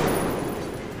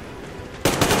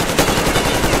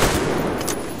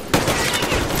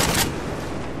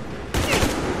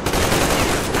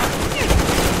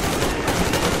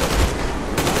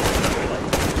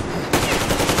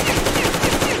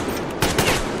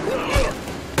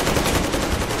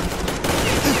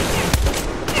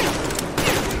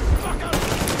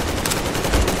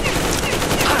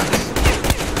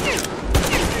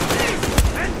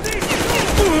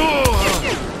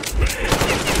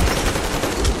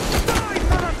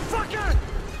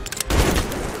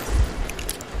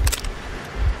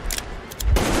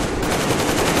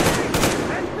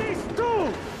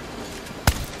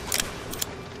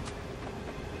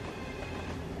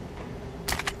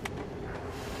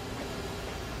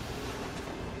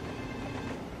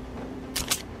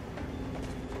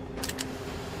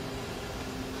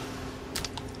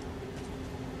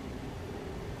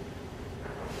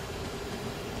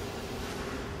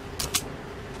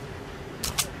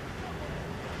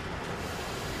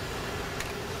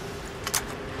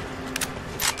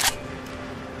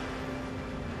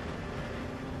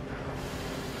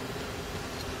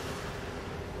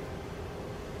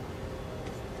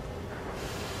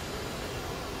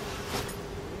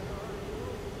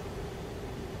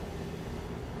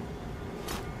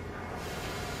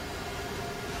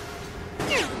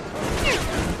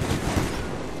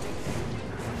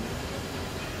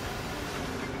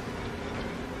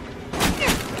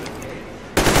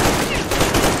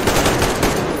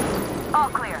 All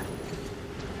clear.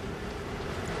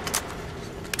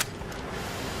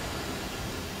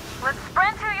 Let's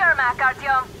sprint to Yermak,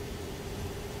 Artyom.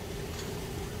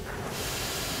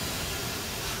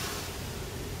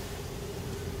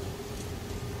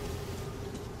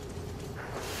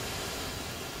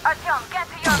 Artyom, get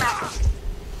to Yermak.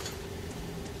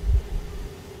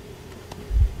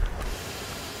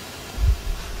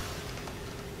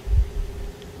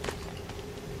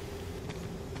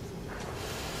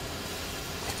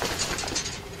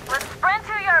 Let's sprint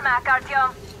to Yermak,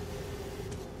 Artyom.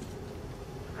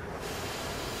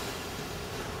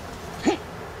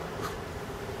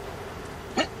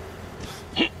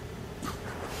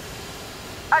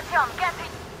 Artyom, get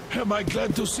to... Am I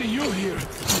glad to see you here?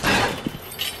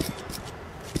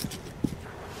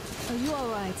 Are you all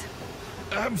right?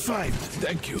 I'm fine,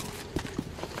 thank you.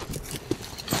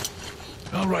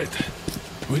 All right.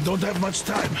 We don't have much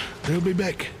time. They'll be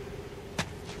back.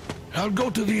 I'll go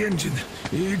to the engine.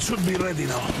 It should be ready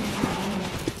now.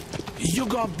 You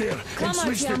go up there and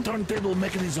switch the turntable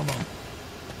mechanism on.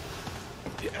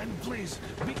 And please,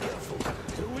 be careful.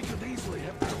 We could easily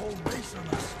have the whole base on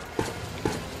us.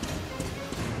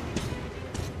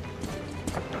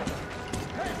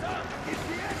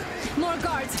 More More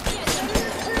guards!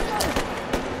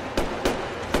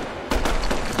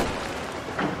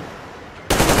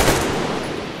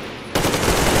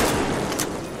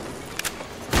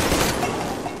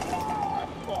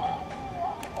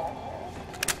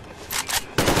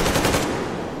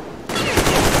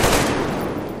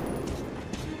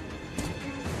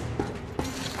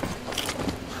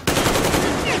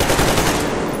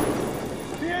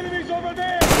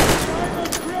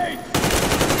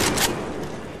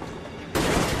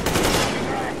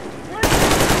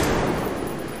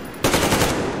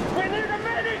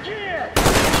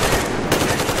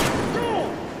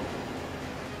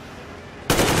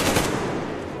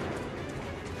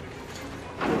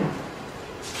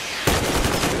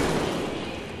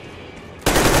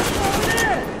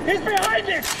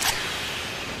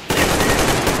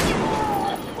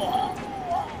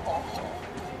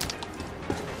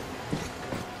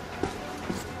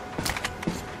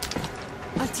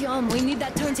 Artyom, we need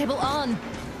that turntable on.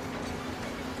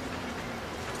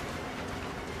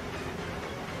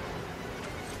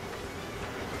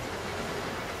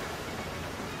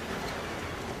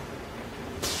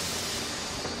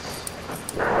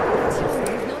 Artyom,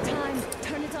 we've no time.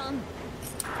 Turn it on.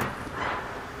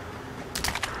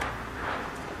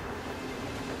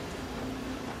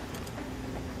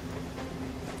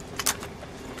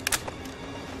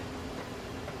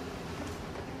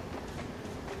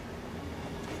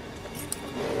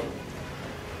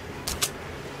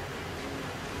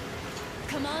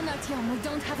 Come on, Artyom, we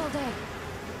don't have all day.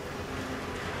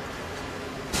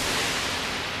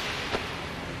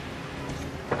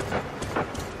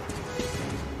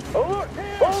 Alert!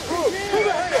 All groups, to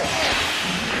the hangar!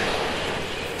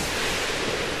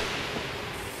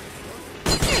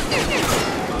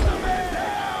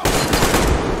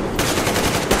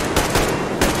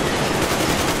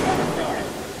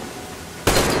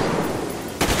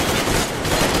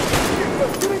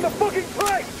 Getting the fucking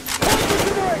train! Hold the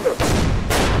generator!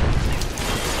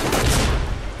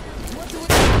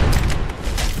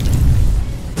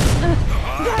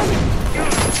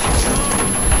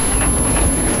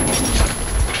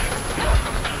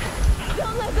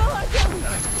 Don't let go, Artyom!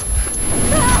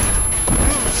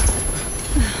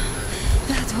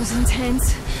 That was intense.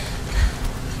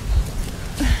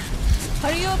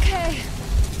 Are you okay?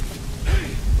 Hey,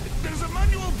 there's a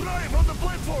manual drive on the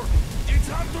platform. It's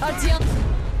hard to Artyom!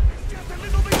 Just a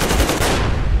little bit.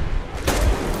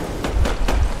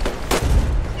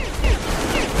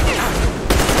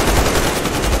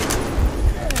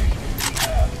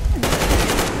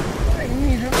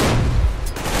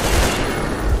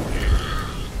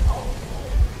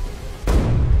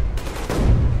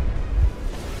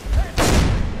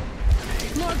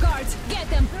 More guards! Get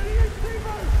them!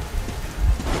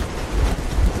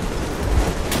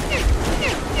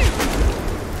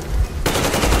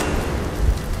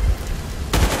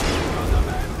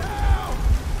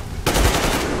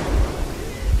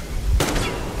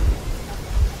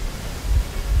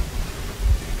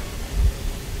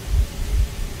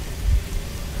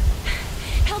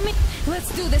 Help me! Let's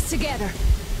do this together!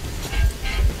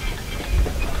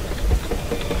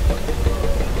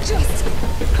 Just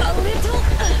a little...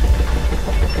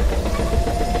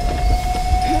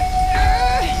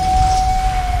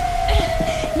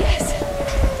 Yes!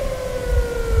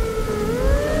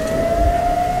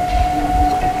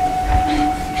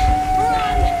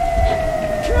 Run!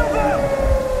 Kill them!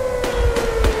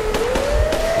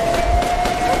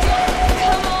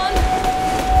 Come on!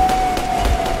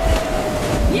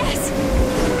 Yes!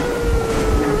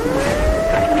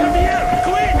 Come here,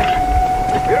 quick!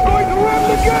 You're going to ram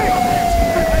the gate!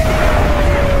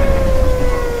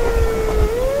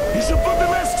 You should put the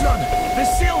masks on. The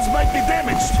seals might be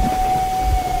damaged.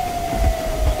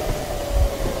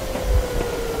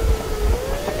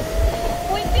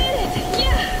 We did it!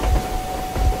 Yeah!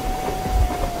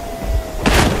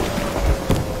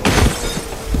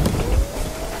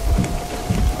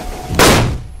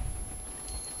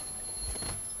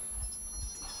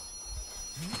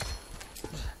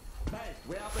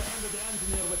 We apprehended the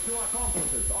engineer with 2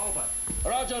 accomplices. Over.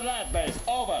 Roger that, base.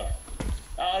 Over.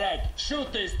 Alright,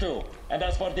 shoot these 2. And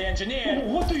as for the engineer...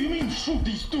 What do you mean, shoot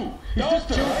these 2? Don't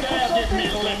you dare give me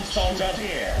lip, soldier!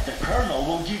 The Colonel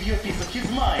will give you a piece of his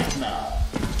mind now.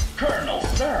 Colonel,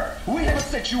 sir, we have a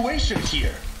situation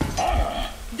here.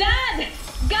 Dad!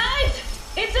 Guys!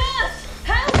 It's us!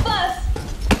 Help us!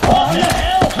 What the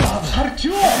hell?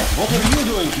 Artyom, what are you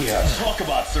doing here? Talk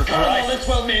about surprise. Colonel, this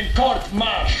will mean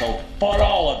court-martial for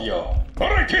all of you.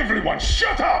 Alright, everyone,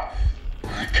 shut up!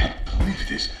 I can't believe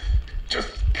this. Just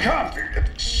can't.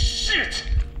 Shit!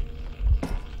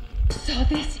 So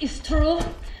this is true?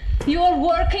 You're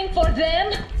working for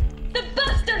them? The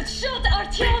bastards shot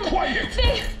Artyom! Be quiet!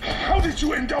 How did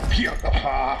you end up here?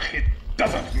 It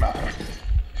doesn't matter.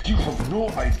 You have no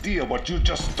idea what you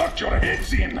just stuck your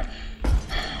heads in.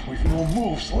 We've no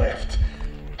moves left.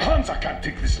 Hansa can't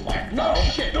take this line down.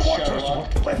 shit, The Watchers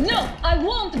Sherlock. won't let No, them. I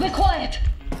won't be quiet!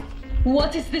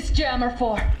 What is this jammer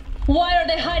for? Why are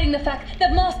they hiding the fact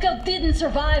that Moscow didn't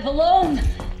survive alone?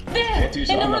 There, What is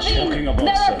in the Anna ravine, talking about,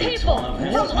 there are sir? people It's one of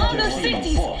his from other biggest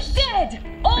cities, force. dead!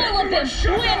 All of them,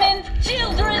 Shut up. women,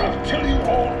 children! I'll tell you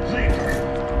all later.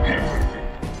 Everything.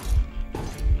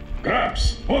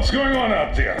 Gramps, what's going on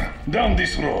out there? Down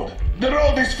this road? The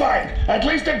road is fine, at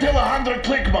least until 100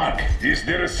 click mark. Is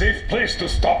there a safe place to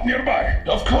stop nearby?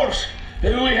 Of course. We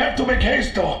have to make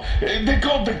haste though. They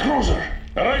called the cruiser.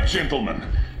 All right, gentlemen.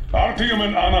 Artyom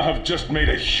and Anna have just made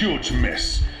a huge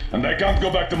mess, and they can't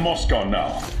go back to Moscow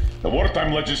now. The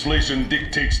wartime legislation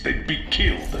dictates they'd be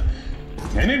killed.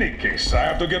 In any case, I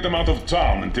have to get them out of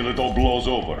town until it all blows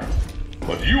over.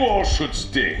 But you all should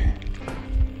stay.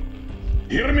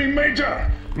 Hear me,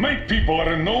 Major? My people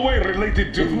are in no way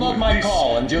related to It's not my this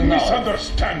call, and you know it.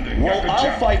 misunderstanding. Well, at the I'll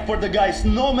jam. fight for the guys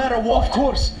no matter what. Of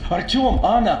course. Artyom,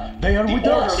 Anna, they are with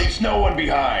us. Leaves no one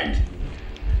behind.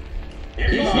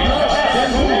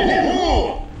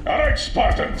 All right,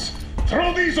 Spartans.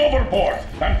 Throw these overboard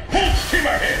and full steam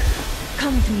ahead.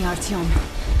 Come with me, Artyom.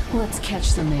 Let's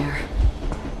catch them there.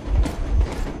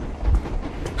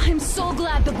 I'm so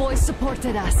glad the boys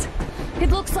supported us. It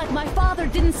looks like my father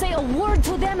didn't say a word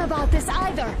to them about this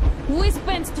either. We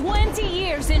spent 20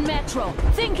 years in Metro,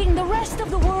 thinking the rest of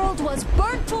the world was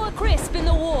burnt to a crisp in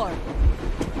the war.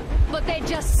 But they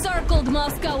just circled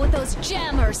Moscow with those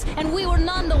jammers, and we were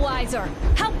none the wiser.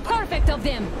 How perfect of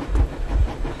them!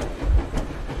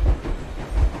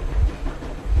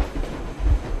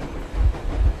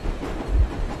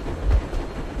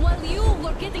 While you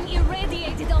were getting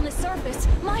irradiated on the surface,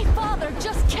 my father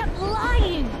just kept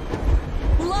lying.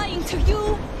 Lying to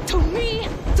you, to me,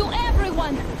 to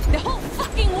everyone, the whole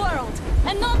fucking world,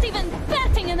 and not even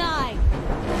batting an eye.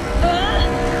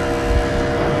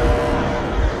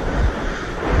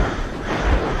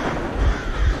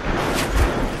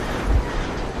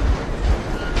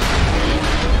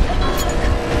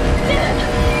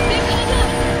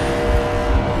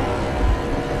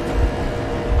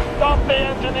 Stop the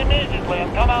engine immediately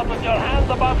and come out with your hands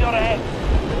above your head.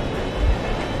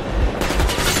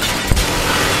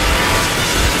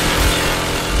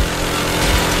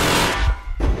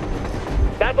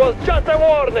 That was just a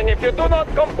warning. If you do not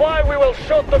comply, we will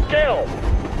shoot to kill.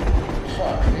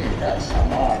 Fuck me, that's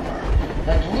some armor.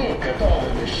 And look at all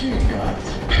the machine guns.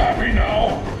 Happy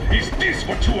now? Is this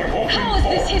what you were hoping How is for?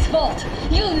 this his fault?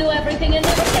 You knew everything and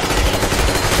never said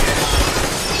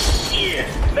Shit!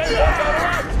 There was a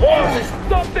last warning.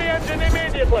 Stop the engine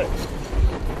immediately.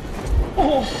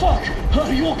 Oh, fuck!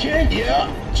 Are you okay? Yeah,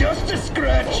 just a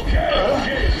scratch.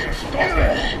 Okay, we're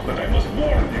stopping. But I must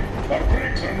warn you, our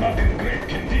brakes are not in great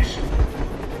condition.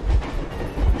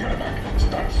 Yermak,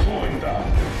 start slowing down.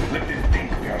 Let them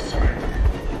think we are surrendering.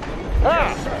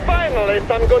 Finally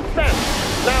some good sense.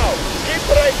 Now, keep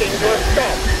braking to a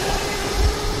stop.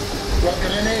 Well,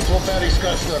 grenades will barely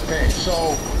scratch their paint,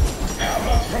 so... How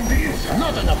about from the inside?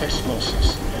 Not enough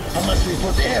explosives. Unless we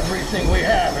put everything we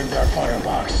have in their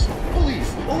firebox.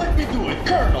 Please, let me do it,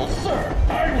 Colonel, sir.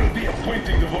 I will be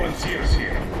appointing the volunteers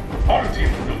here. Our team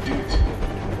will do it.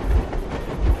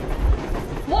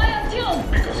 Why Artyom?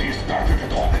 Because he started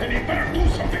it all, and he better do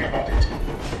something about it.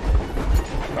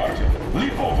 Artyom,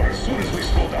 leap over as soon as we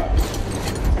slow down.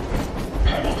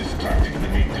 I will distract him in the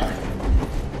meantime.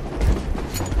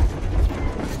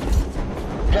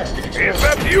 Plastic explosives. Is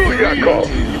that you, Yakov?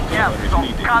 Yeah,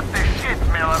 so cut the shit,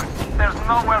 Miller. There's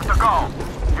nowhere to go.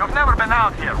 You've never been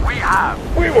out here. We have.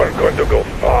 We weren't going to go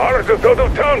far, just out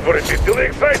of town for a bit till the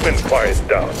excitement quiets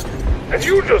down. And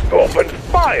you just opened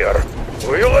fire.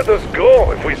 Will you let us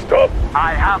go if we stop?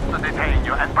 I have to detain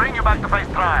you and bring you back to face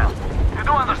trial. You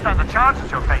do understand the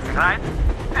charges you're facing, right?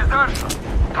 Desertion,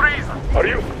 treason. Are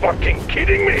you fucking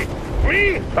kidding me?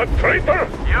 Me? A traitor?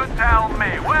 You tell me,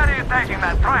 where are you taking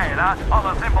that train, huh?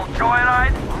 On a simple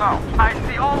joyride? No, I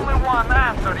see only one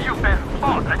answer. You've been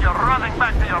bought and you're running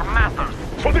back to your masters.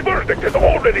 So the verdict has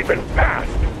already been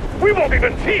passed. We won't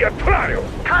even see a trial.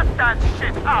 Cut that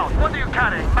shit out. What are you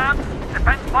carrying, maps?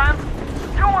 Defense plans?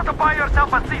 You want to buy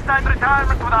yourself a seaside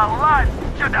retirement without life,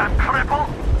 you damn cripple?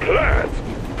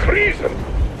 Plans? Treason?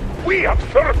 We have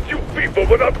served you people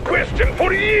without question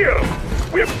for years.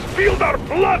 We have spilled our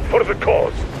blood for the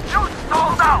cause. You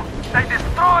sold out. They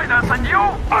destroyed us and you?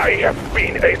 I have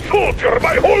been a soldier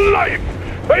my whole life.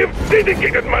 I have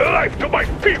dedicated my life to my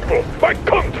people, my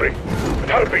country.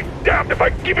 But I'll be damned if I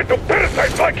give it to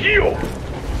parasites like you!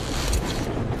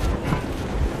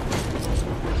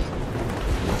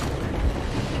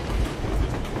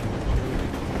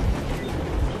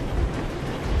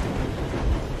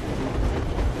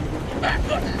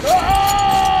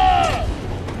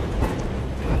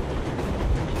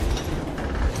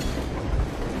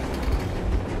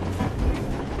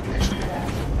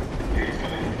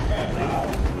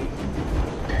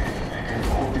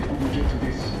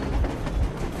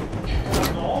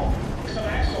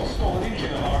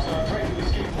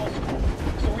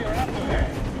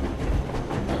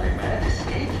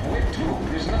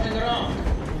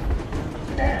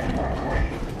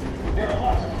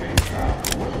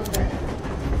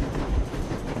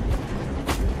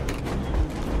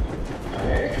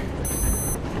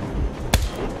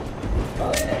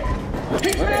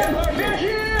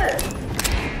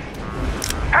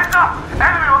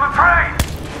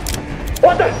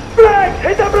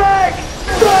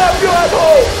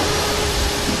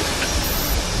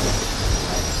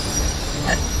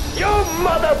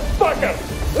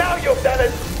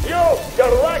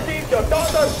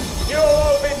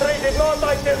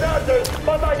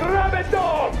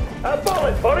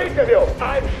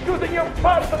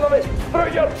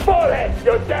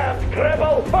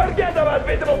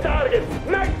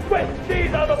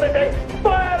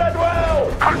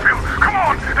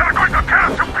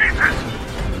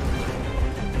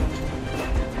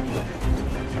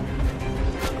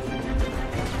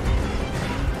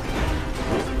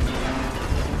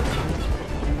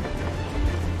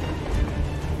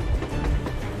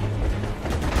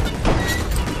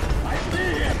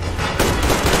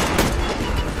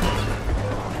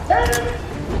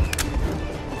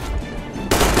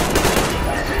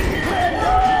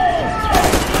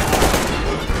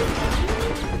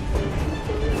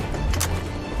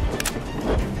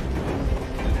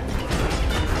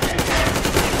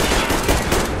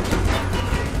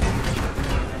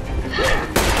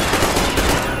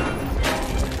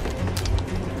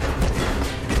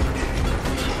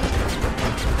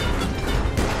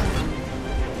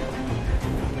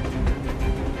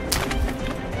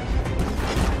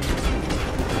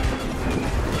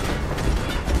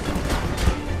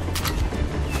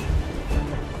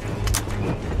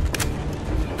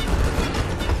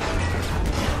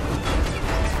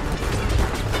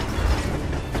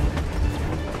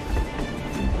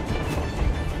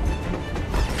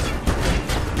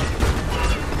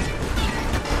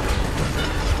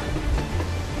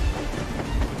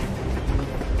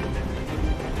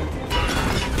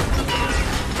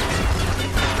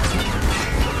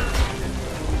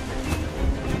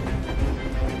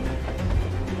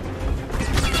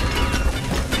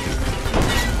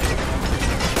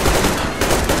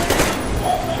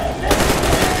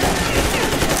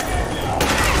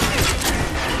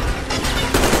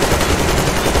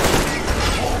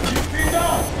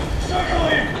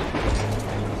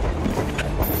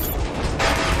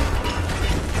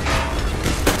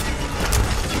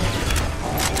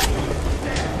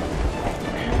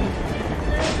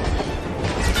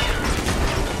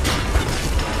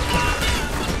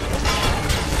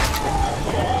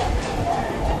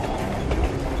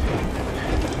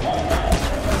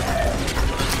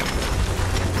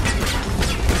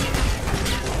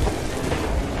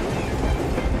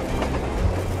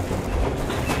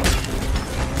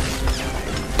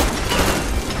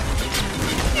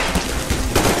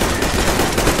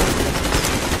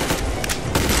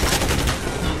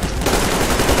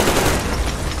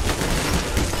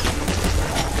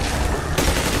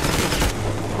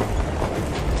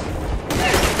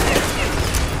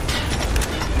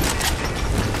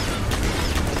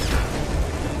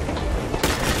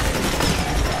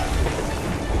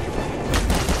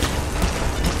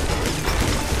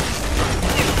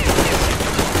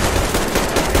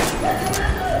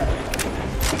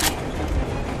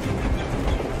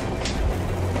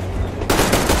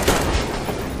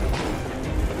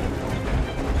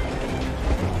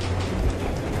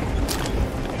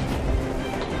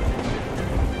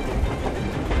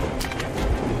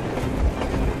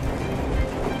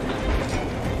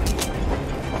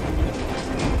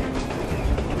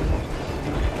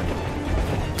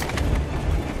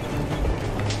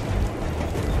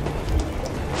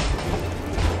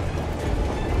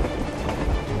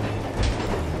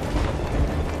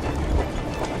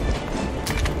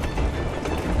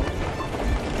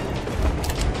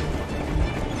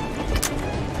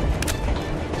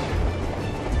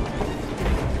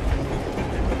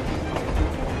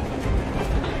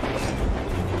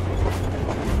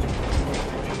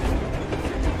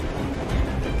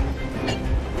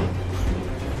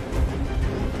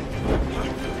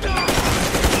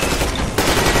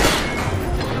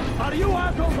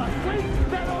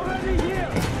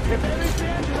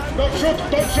 shoot!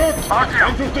 Don't shoot! Artyom,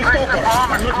 Don't shoot this place the stalker!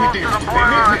 bomb I'm as not close with to this! the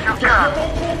boiler as you can.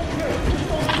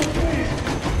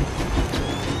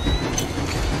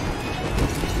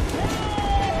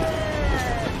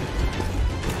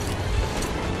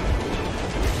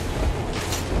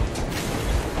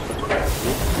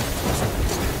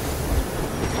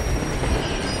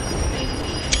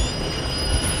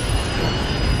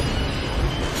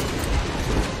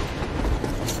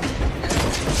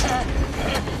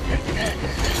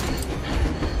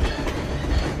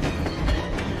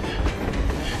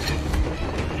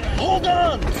 Hold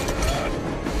on!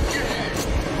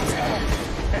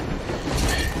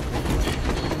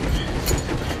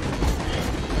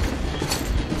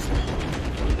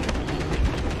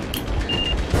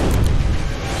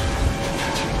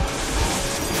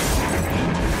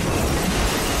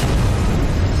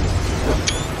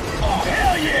 Oh,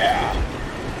 hell yeah!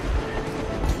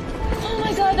 Oh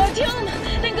my god, Artyom!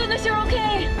 Thank goodness you're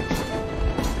okay!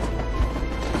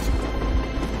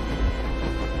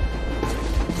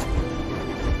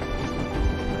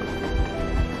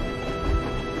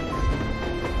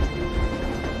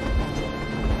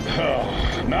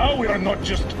 Now we are not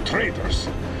just traitors.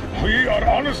 We are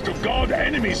honest-to-God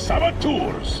enemy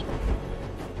saboteurs.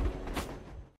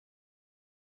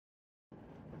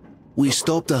 We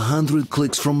stopped 100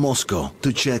 clicks from Moscow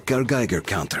to check our Geiger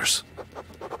counters.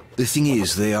 The thing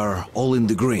is, they are all in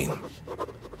the green,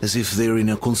 as if they're in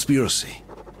a conspiracy.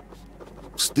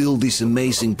 Still, this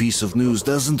amazing piece of news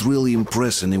doesn't really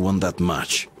impress anyone that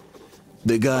much.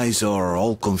 The guys are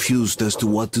all confused as to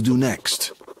what to do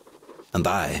next. And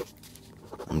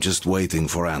I'm just waiting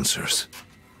for answers.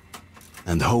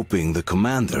 And hoping the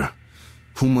commander,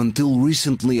 whom until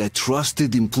recently I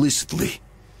trusted implicitly,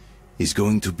 is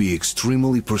going to be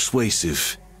extremely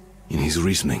persuasive in his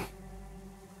reasoning.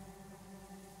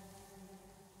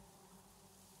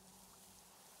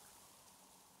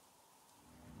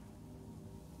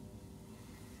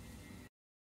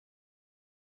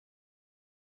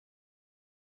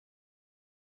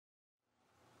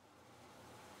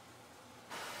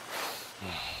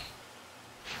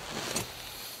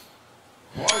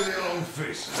 Why the long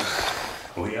faces?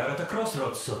 We are at a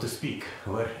crossroads, so to speak,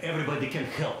 where everybody can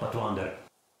help but wonder.